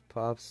listened to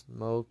Pop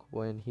Smoke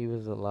when he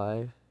was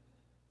alive.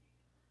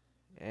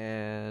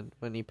 And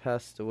when he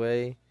passed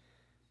away,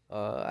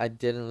 I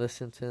didn't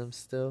listen to him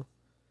still.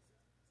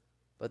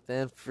 But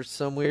then for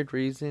some weird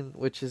reason,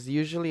 which is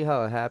usually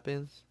how it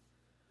happens,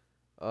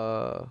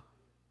 uh,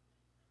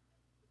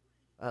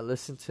 I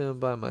listened to him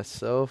by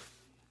myself.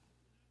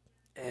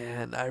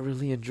 And I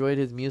really enjoyed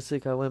his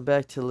music. I went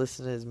back to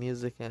listen to his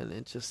music, and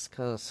it just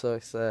kind of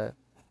sucks that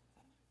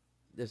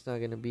there's not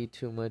going to be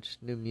too much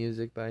new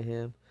music by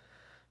him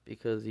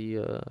because he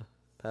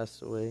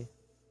passed away.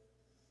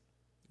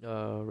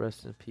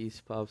 Rest in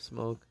peace, Pop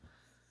Smoke.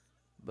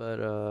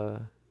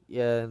 But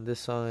yeah, and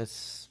this song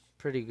is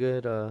pretty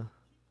good.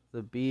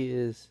 The beat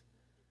is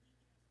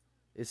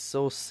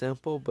so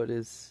simple, but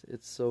it's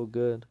so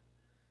good.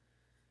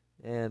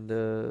 And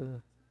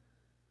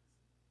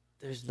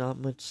there's not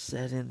much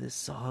said in this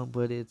song,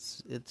 but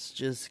it's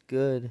just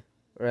good,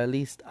 or at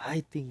least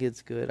I think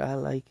it's good. I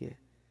like it.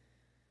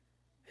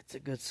 it's a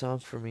good song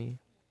for me.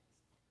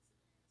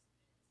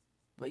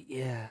 But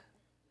yeah,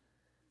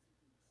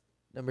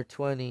 number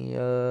 20,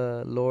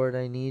 Lord,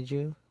 I Need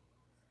You.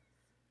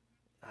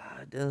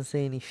 It doesn't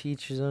say any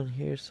features on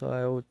here, so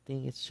I would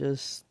think it's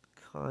just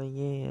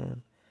Kanye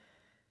and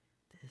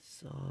this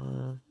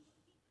song.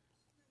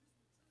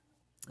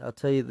 I'll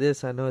tell you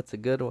this, I know it's a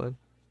good one,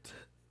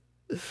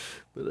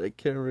 but I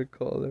can't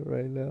recall it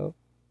right now.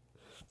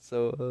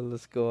 So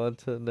let's go on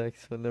to the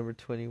next one, number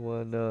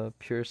 21,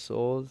 Pure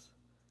Souls,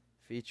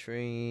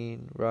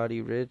 featuring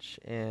Roddy Ricch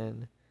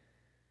and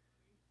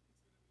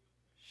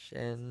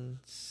Shensi,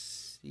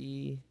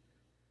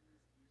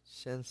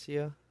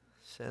 Shensia.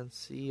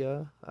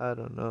 I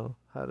don't know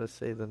how to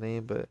say the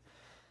name, but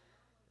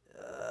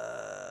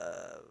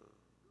uh,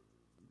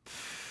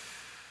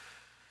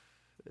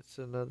 it's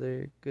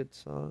another good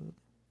song.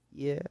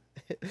 Yeah,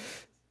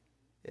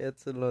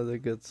 it's another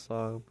good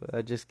song, but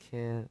I just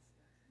can't.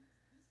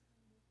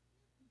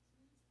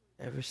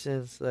 Ever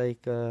since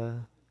like I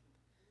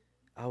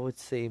would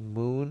say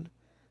Moon,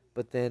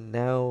 but then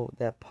now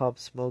that Pop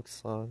Smoke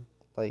song,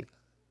 like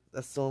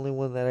that's the only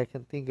one that I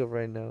can think of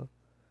right now,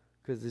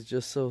 cause it's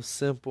just so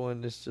simple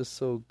and it's just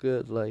so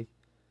good. Like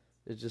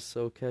it's just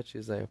so catchy.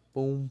 It's like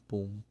boom,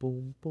 boom,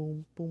 boom,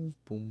 boom, boom,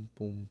 boom,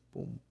 boom,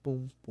 boom,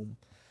 boom, boom.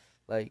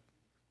 Like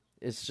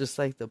it's just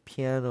like the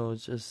piano.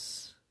 It's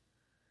just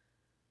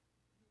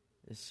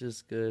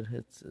good.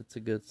 It's a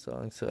good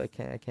song. So I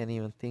can't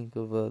even think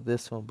of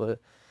this one,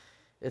 but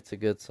it's a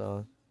good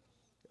song.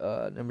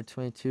 Number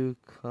 22,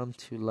 Come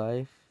to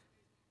Life.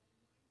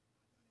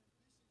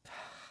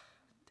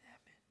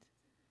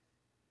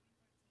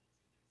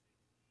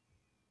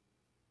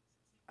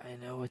 I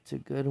know it's a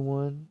good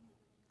one.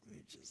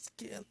 I just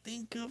can't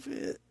think of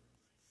it.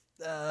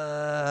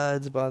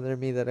 It's bothering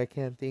me that I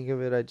can't think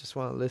of it. I just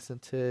want to listen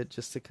to it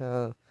just to kind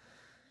of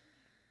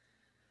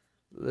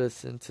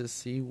listen to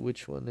see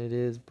which one it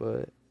is,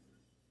 but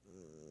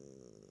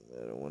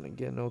I don't want to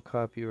get no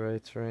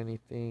copyrights or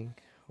anything,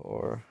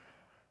 or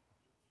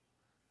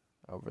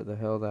however the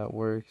hell that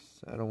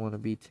works. I don't want to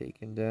be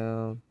taken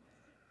down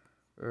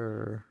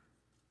or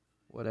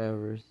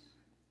whatever.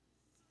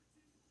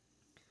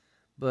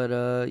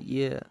 But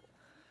yeah.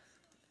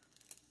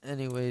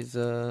 Anyways,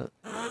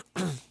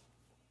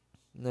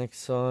 next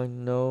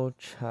song, No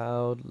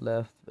Child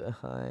Left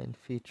Behind,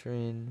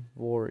 featuring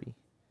Vori.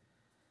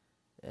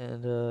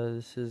 And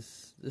this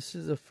is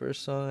the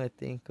first song I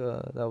think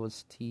that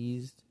was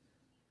teased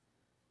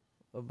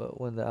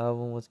about when the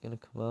album was gonna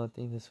come out. I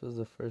think this was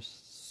the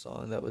first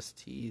song that was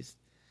teased,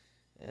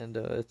 and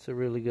it's a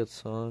really good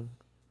song.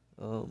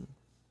 Um,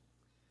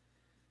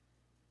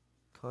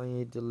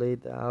 Kanye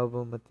delayed the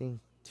album, I think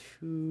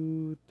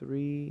two,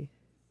 three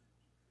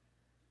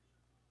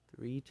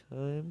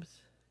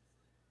times.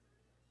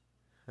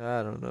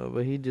 I don't know,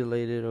 but he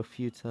delayed it a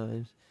few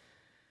times,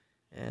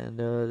 and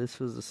this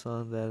was a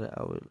song that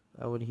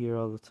I would hear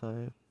all the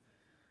time.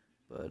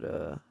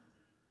 But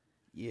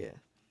yeah.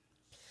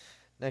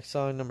 Next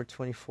song, number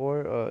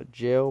 24,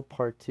 Jail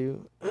Part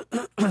 2.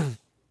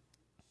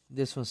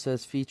 This one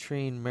says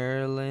featuring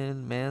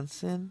Marilyn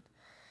Manson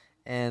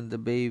and the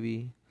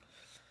baby.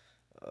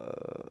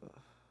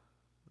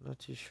 Not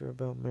too sure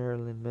about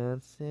Marilyn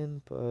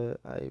Manson, but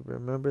I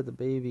remember the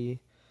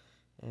baby,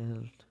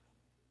 and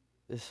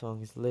this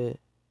song is lit.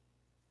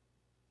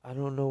 I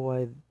don't know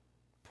why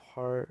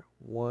part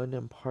 1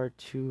 and part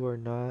 2 are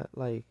not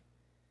like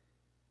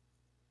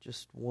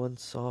just one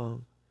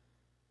song.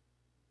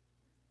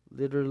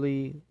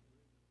 Literally,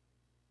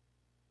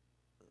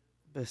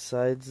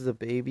 besides the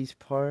baby's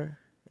part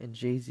and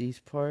Jay-Z's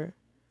part,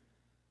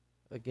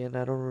 again,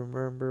 I don't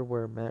remember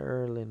where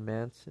Marilyn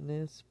Manson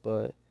is,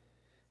 but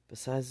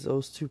besides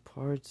those two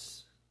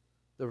parts,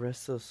 the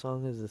rest of the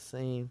song is the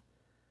same.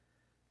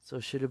 So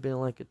it should have been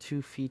like a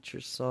 2 feature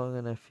song,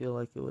 and I feel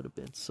like it would have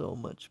been so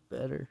much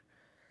better.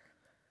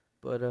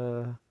 But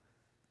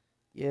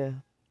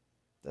yeah,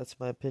 that's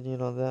my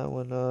opinion on that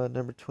one.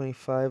 Number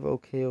 25,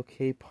 Okay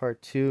Okay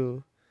Part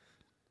 2.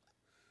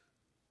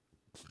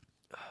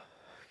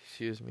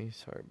 Excuse me,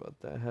 sorry about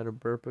that. I had a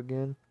burp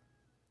again.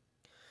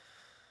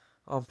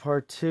 On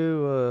part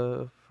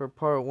 2, for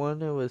part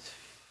 1, it was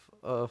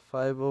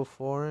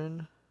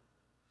 504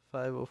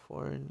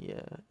 504,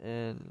 yeah,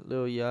 and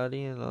Lil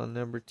Yachty, and on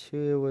number 2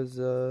 it was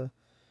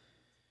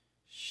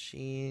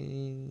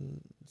Shinsia,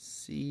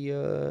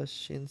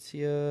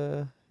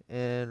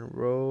 and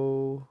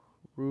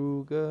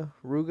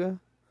Ruga.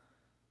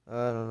 I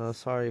don't know.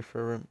 Sorry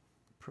for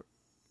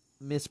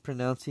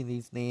mispronouncing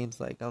these names.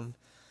 Like I'm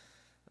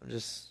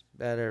just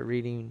bad at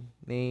reading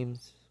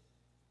names,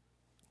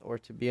 or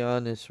to be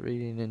honest,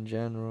 reading in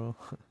general.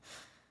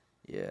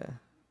 Yeah,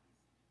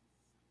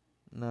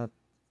 not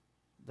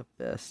the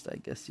best, I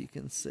guess you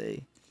can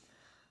say.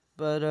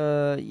 But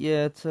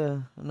yeah, it's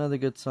another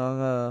good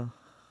song.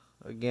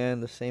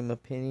 Again, the same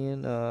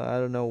opinion. I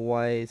don't know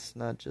why it's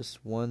not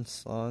just one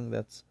song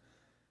that's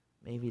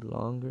maybe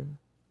longer,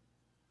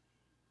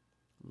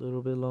 a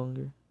little bit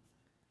longer.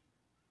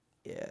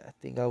 Yeah, I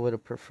think I would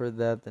have preferred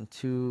that than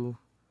 2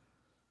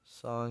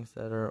 songs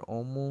that are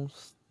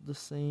almost the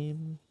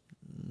same.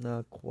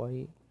 not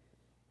quite.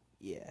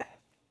 Yeah.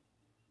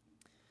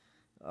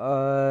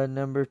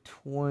 Number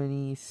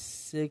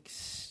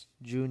 26,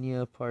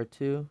 Junior Part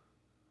 2,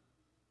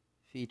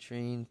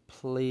 featuring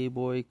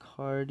Playboy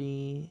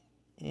Cardi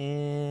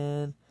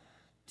and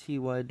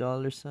Ty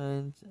Dollar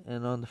Signs.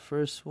 And on the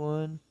first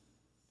one,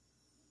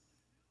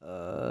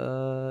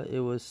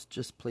 it was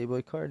just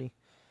Playboy Cardi.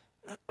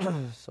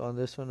 So on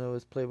this one, it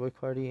was Playboy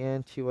Cardi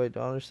and Ty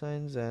Dollar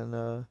Signs,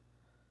 and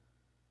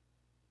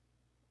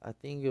I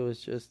think it was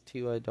just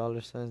Ty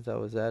Dollar Signs that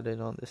was added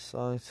on this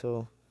song.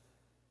 So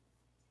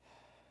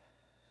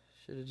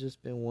should have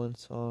just been one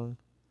song,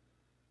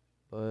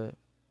 but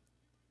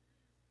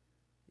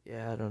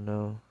yeah, I don't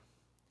know.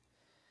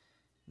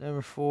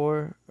 Number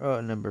four. Oh,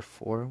 number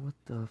four. What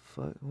the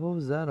fuck? What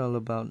was that all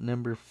about?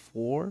 Number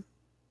four?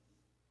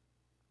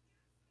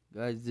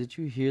 Guys, did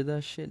you hear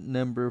that shit?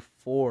 Number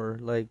four.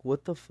 Like,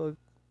 what the fuck?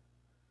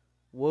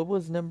 What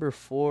was number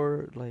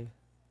four? Like,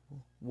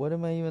 what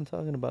am I even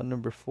talking about?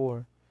 Number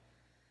four.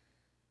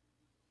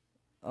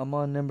 I'm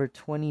on number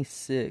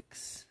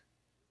 26.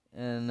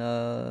 And,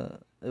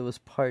 it was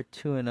part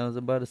 2, and I was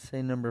about to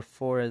say number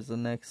 4 as the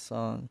next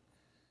song.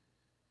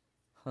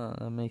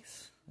 That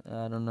makes...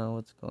 I don't know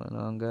what's going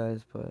on,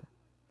 guys, but...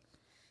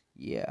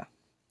 yeah.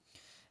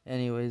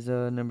 Anyways,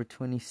 number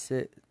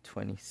 26.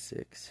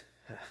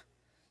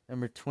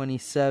 Number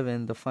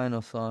 27, the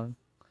final song.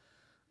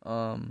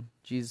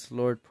 Jesus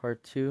Lord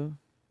Part 2.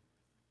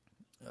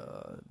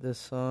 This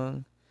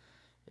song,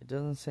 it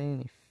doesn't say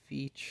any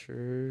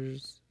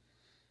features.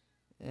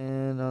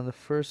 And on the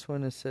first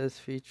one, it says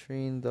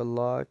featuring The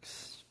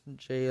Locks,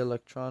 J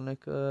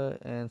Electronica,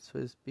 and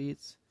Swiss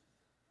Beats.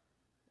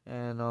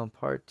 And on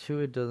part 2,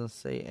 it doesn't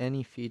say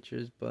any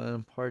features, but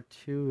in part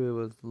 2, it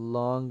was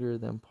longer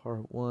than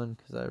part 1,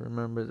 because I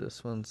remember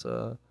this one's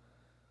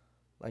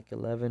like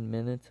 11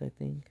 minutes, I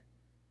think.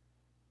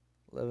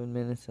 11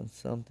 minutes and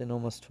something,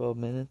 almost 12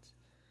 minutes.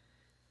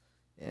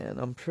 And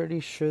I'm pretty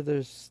sure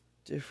there's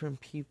different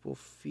people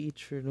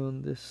featured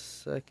on this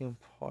second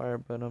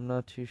part, but I'm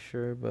not too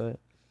sure, but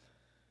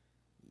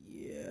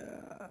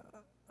yeah,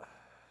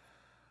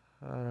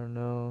 I don't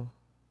know.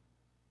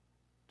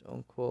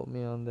 Don't quote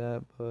me on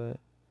that, but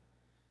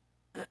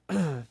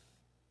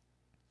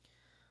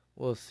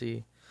we'll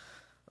see.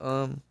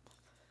 Well,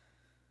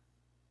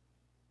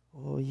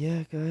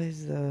 yeah,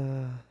 guys,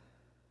 that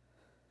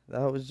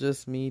was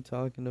just me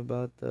talking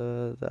about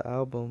the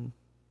album,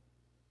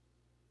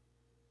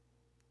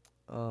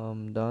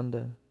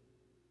 Donda.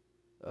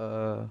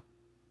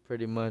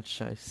 Pretty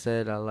much I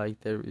said I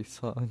liked every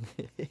song.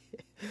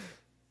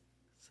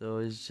 So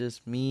it's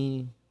just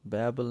me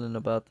babbling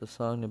about the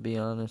song, to be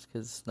honest,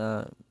 because it's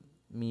not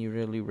me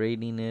really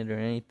rating it or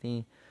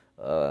anything.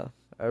 I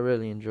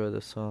really enjoy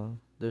the song.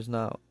 There's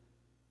not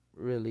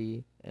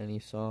really any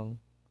song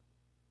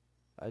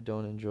I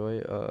don't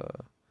enjoy.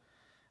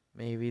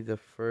 Maybe the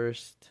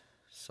first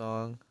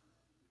song,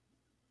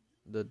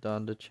 the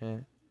Donda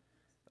chant.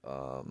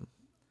 Um,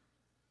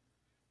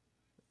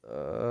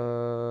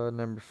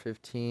 Number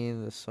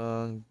 15, the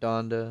song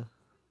Donda.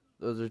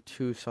 Those are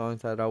two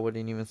songs that I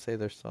wouldn't even say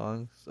they're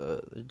songs.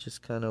 They're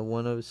just kind of,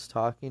 one is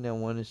talking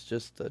and one is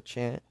just a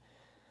chant.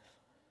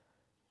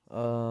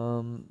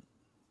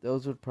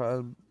 Those would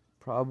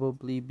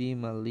probably be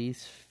my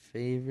least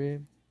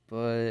favorite,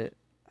 but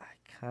I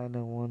kind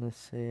of want to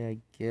say I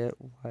get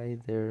why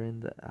they're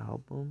in the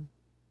album.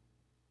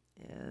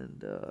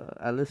 And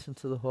I listened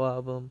to the whole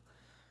album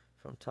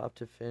from top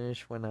to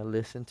finish when I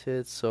listened to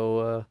it,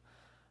 so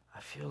I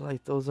feel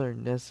like those are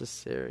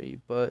necessary.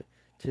 But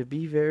to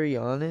be very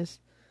honest,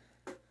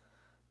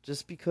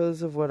 just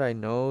because of what I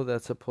know,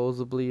 that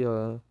supposedly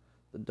the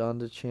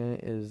Donda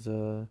chant is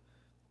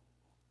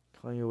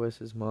Kanye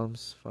West's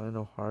mom's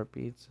final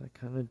heartbeats, I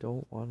kind of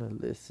don't want to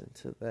listen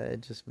to that.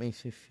 It just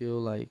makes me feel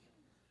like,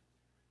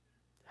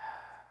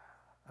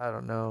 I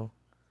don't know.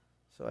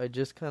 So I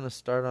just kind of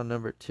start on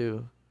number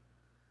 2.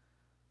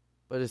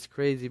 But it's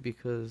crazy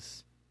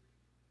because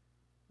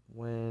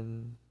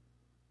when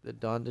the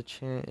Donda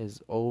chant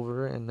is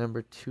over and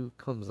number 2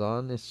 comes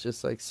on, it's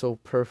just like so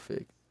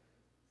perfect.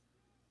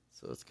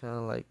 So it's kind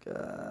of like,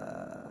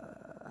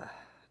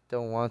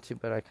 don't want to,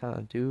 but I kind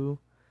of do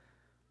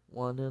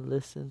want to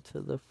listen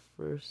to the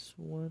first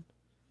one.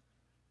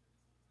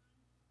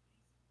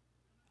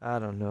 I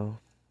don't know.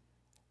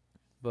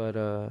 But,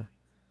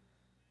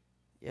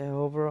 yeah,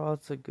 overall,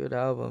 it's a good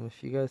album.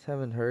 If you guys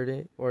haven't heard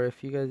it, or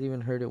if you guys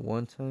even heard it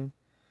one time,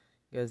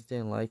 you guys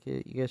didn't like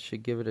it, you guys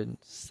should give it a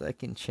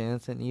second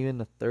chance and even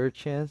a third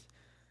chance,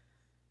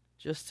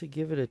 just to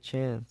give it a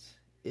chance.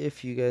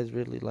 If you guys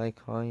really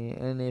like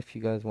Kanye, and if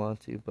you guys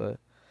want to, but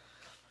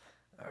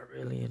I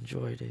really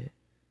enjoyed it.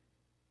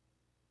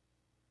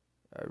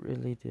 I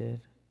really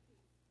did.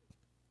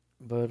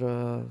 But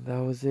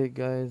that was it,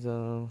 guys.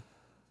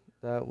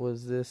 That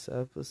was this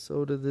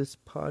episode of this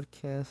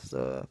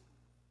podcast.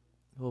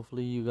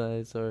 Hopefully you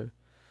guys are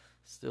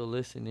still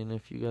listening.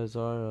 If you guys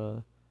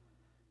are,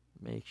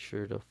 make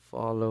sure to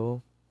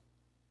follow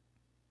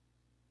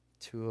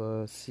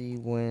to see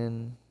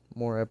when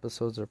more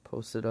episodes are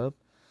posted up.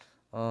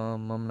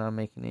 I'm not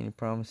making any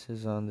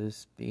promises on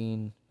this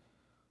being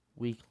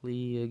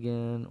weekly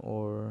again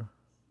or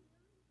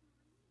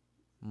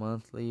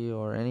monthly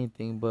or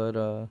anything, but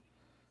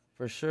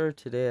for sure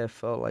today I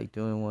felt like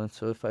doing one.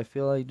 So if I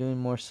feel like doing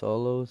more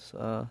solos,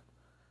 I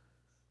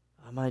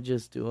might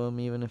just do them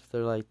even if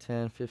they're like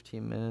 10,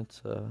 15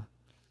 minutes.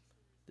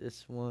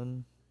 This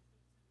one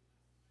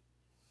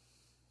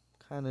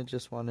kind of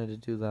just wanted to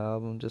do the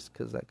album just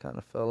because I kind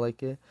of felt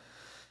like it.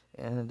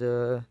 And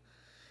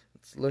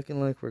it's looking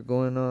like we're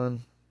going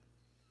on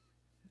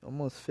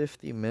almost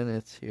 50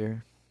 minutes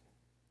here.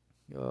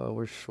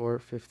 We're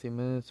short 50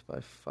 minutes by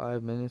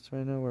 5 minutes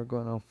right now. We're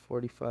going on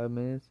 45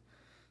 minutes.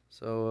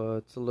 So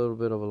it's a little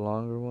bit of a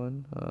longer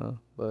one,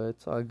 but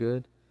it's all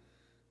good.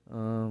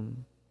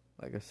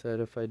 Like I said,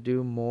 if I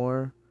do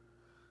more,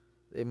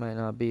 they might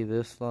not be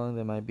this long.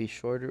 They might be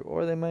shorter,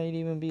 or they might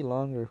even be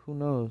longer. Who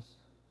knows?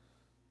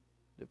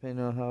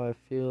 Depending on how I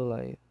feel,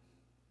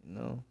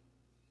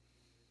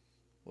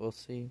 we'll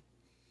see.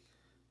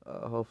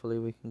 Hopefully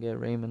we can get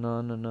Raymond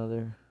on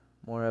another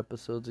more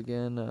episodes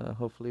again.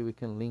 Hopefully we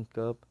can link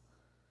up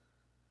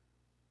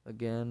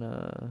again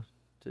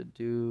to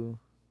do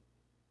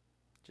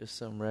just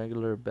some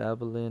regular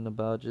babbling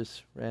about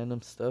just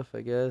random stuff,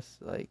 I guess.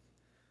 Like,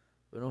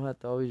 we don't have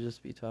to always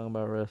just be talking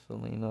about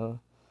wrestling,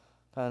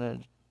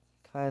 kind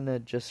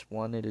of just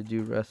wanted to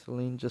do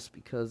wrestling just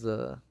because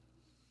I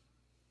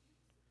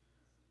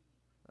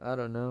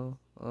don't know,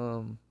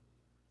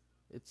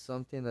 it's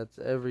something that's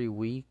every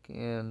week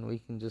and we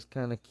can just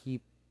kind of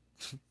keep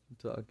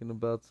talking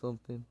about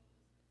something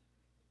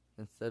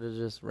instead of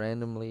just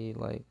randomly,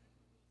 like,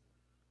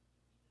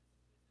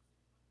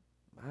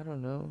 I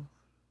don't know,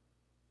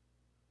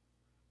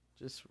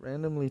 just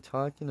randomly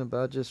talking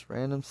about just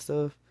random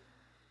stuff.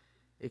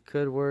 It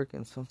could work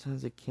and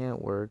sometimes it can't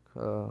work.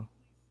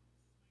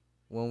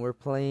 When we're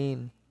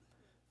playing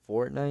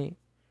Fortnite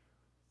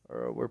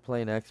or we're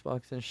playing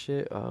Xbox and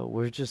shit,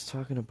 we're just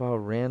talking about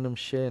random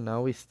shit, and I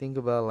always think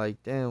about,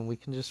 like, damn, we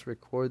can just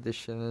record this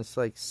shit and it's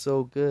like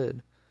so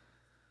good.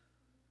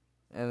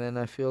 And then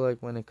I feel like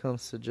when it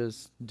comes to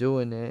just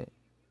doing it,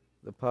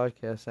 the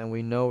podcast, and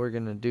we know we're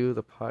gonna do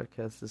the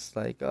podcast, it's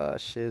like,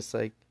 shit, it's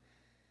like,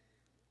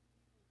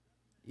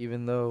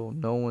 even though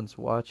no one's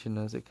watching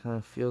us, it kind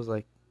of feels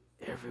like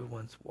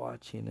everyone's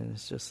watching, and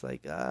it's just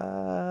like,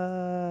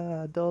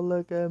 don't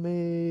look at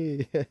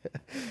me.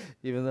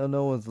 Even though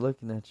no one's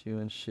looking at you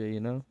and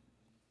shit.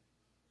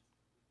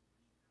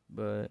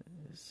 But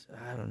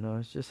I don't know,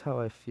 it's just how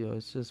I feel.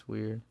 It's just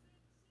weird.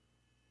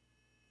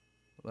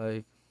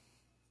 Like,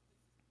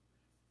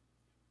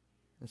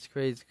 it's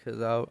crazy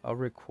because I'll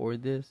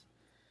record this,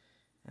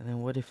 and then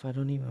what if I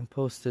don't even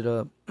post it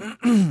up?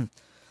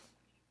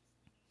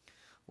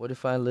 What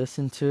if I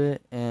listen to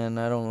it and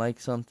I don't like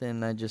something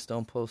and I just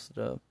don't post it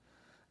up?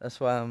 That's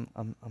why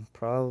I'm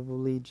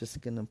probably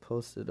just gonna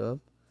post it up.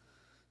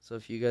 So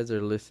if you guys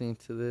are listening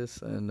to this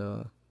and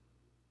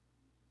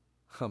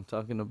I'm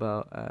talking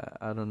about,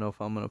 I don't know if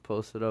I'm gonna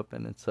post it up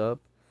and it's up.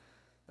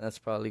 That's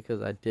probably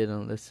because I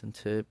didn't listen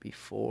to it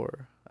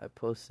before I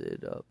posted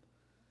it up.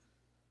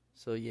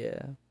 So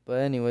yeah, but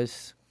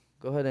anyways,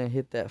 go ahead and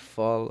hit that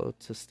follow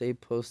to stay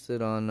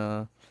posted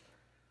on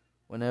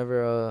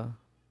whenever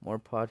more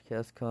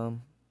podcasts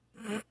come.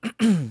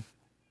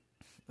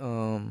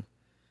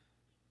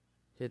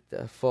 Hit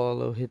that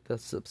follow, hit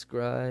that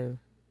subscribe,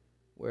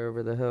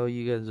 wherever the hell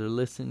you guys are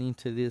listening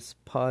to this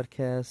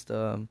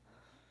podcast.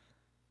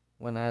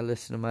 When I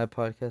listen to my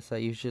podcast, I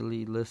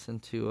usually listen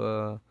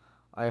to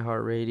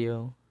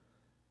iHeartRadio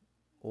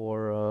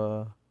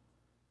or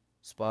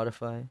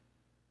Spotify.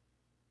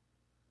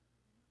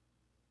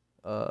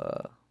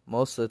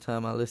 Most of the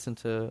time I listen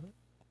to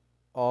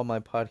all my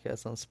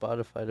podcasts on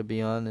Spotify, to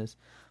be honest,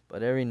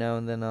 but every now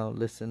and then I'll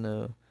listen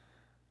to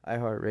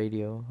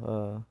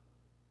iHeartRadio.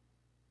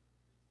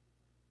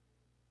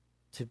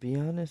 To be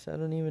honest, I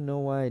don't even know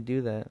why I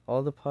do that.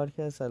 All the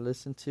podcasts I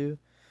listen to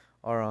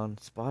are on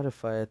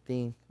Spotify, I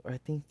think. Or I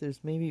think there's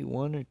maybe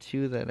one or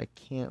two that I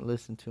can't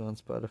listen to on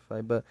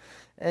Spotify. But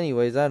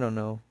anyways, I don't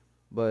know.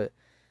 But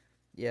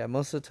yeah,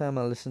 most of the time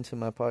I listen to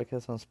my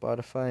podcast on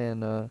Spotify,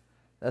 and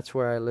that's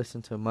where I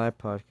listen to my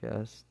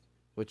podcast,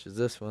 which is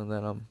this one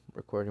that I'm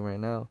recording right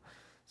now.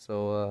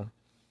 So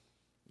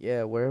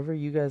yeah, wherever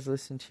you guys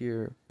listen to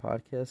your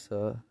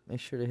podcast, make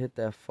sure to hit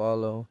that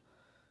follow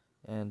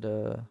and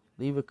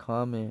leave a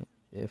comment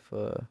if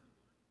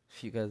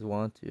you guys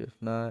want to. If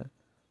not,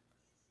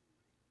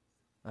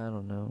 I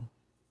don't know.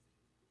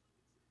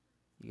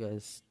 You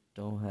guys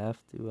don't have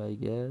to, I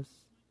guess.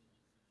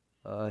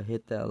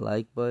 Hit that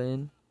like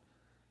button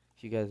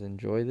if you guys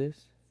enjoy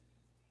this.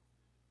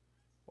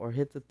 Or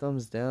hit the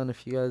thumbs down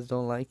if you guys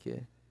don't like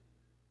it.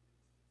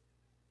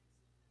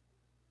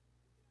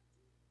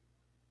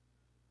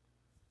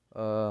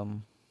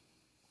 Um,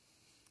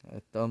 a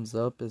thumbs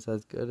up is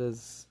as good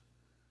as,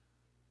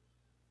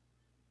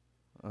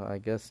 I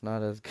guess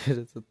not as good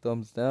as a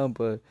thumbs down,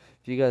 but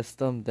if you guys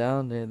thumb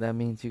down, then that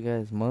means you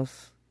guys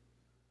must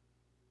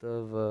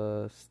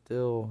have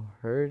still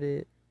heard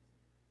it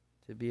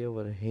to be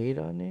able to hate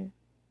on it.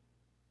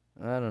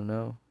 I don't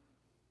know.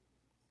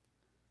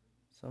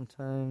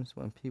 sometimes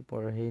when people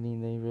are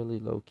hating, they really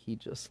low key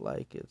just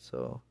like it.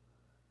 So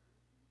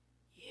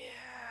yeah,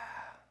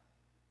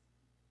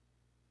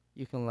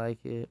 you can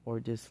like it or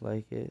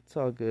dislike it. It's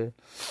all good.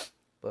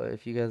 But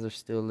if you guys are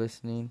still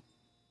listening,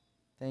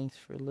 thanks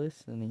for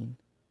listening.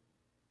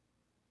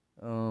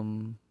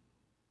 Um,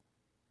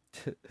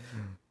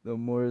 the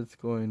more it's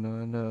going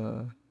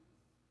on,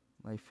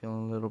 I feel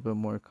a little bit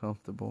more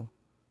comfortable.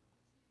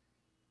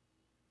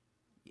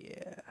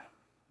 Yeah,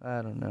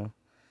 I don't know.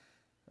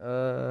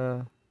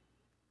 I'll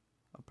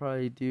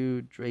probably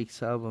do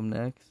Drake's album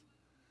next.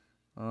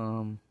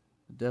 Um,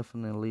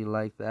 definitely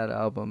like that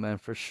album, and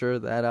for sure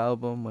that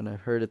album, when I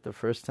heard it the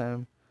first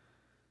time,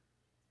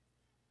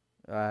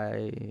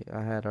 I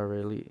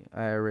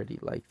already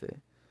liked it.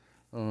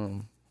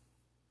 Um,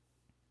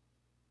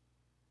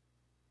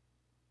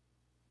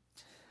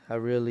 I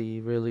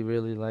really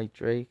like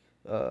Drake.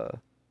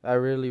 I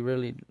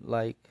really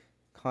like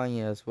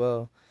Kanye as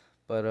well,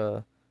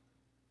 but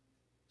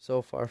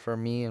so far for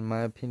me, in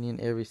my opinion,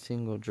 every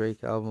single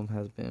Drake album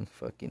has been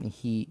fucking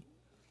heat.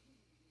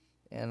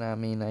 And I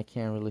mean, I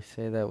can't really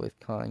say that with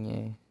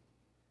Kanye.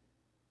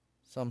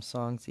 Some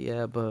songs,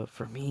 yeah, but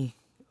for me,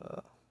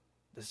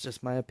 that's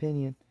just my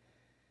opinion.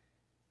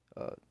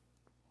 Uh,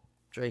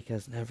 Drake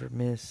has never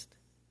missed.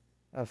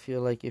 I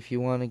feel like if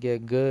you want to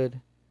get good,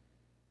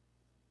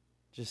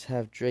 just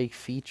have Drake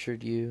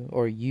featured you,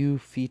 or you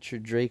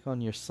featured Drake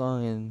on your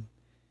song, and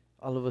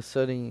all of a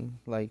sudden,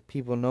 like,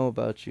 people know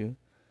about you.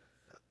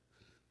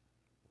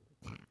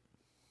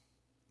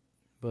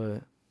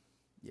 But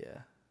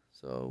yeah,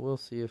 so we'll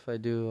see if I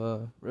do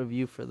a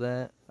review for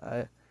that.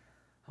 I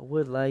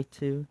would like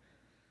to.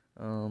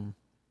 Um,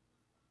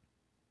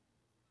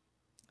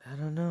 I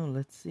don't know.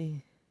 Let's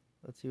see.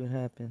 Let's see what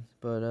happens.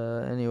 But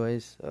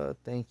anyways,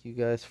 thank you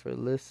guys for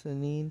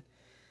listening,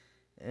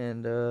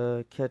 and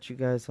catch you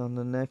guys on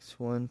the next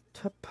one.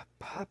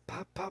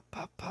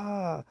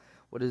 Ta-pa-pa-pa-pa-pa-pa.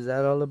 What is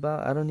that all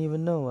about? I don't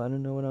even know. I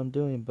don't know what I'm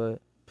doing,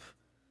 but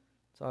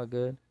it's all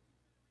good.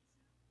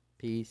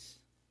 Peace.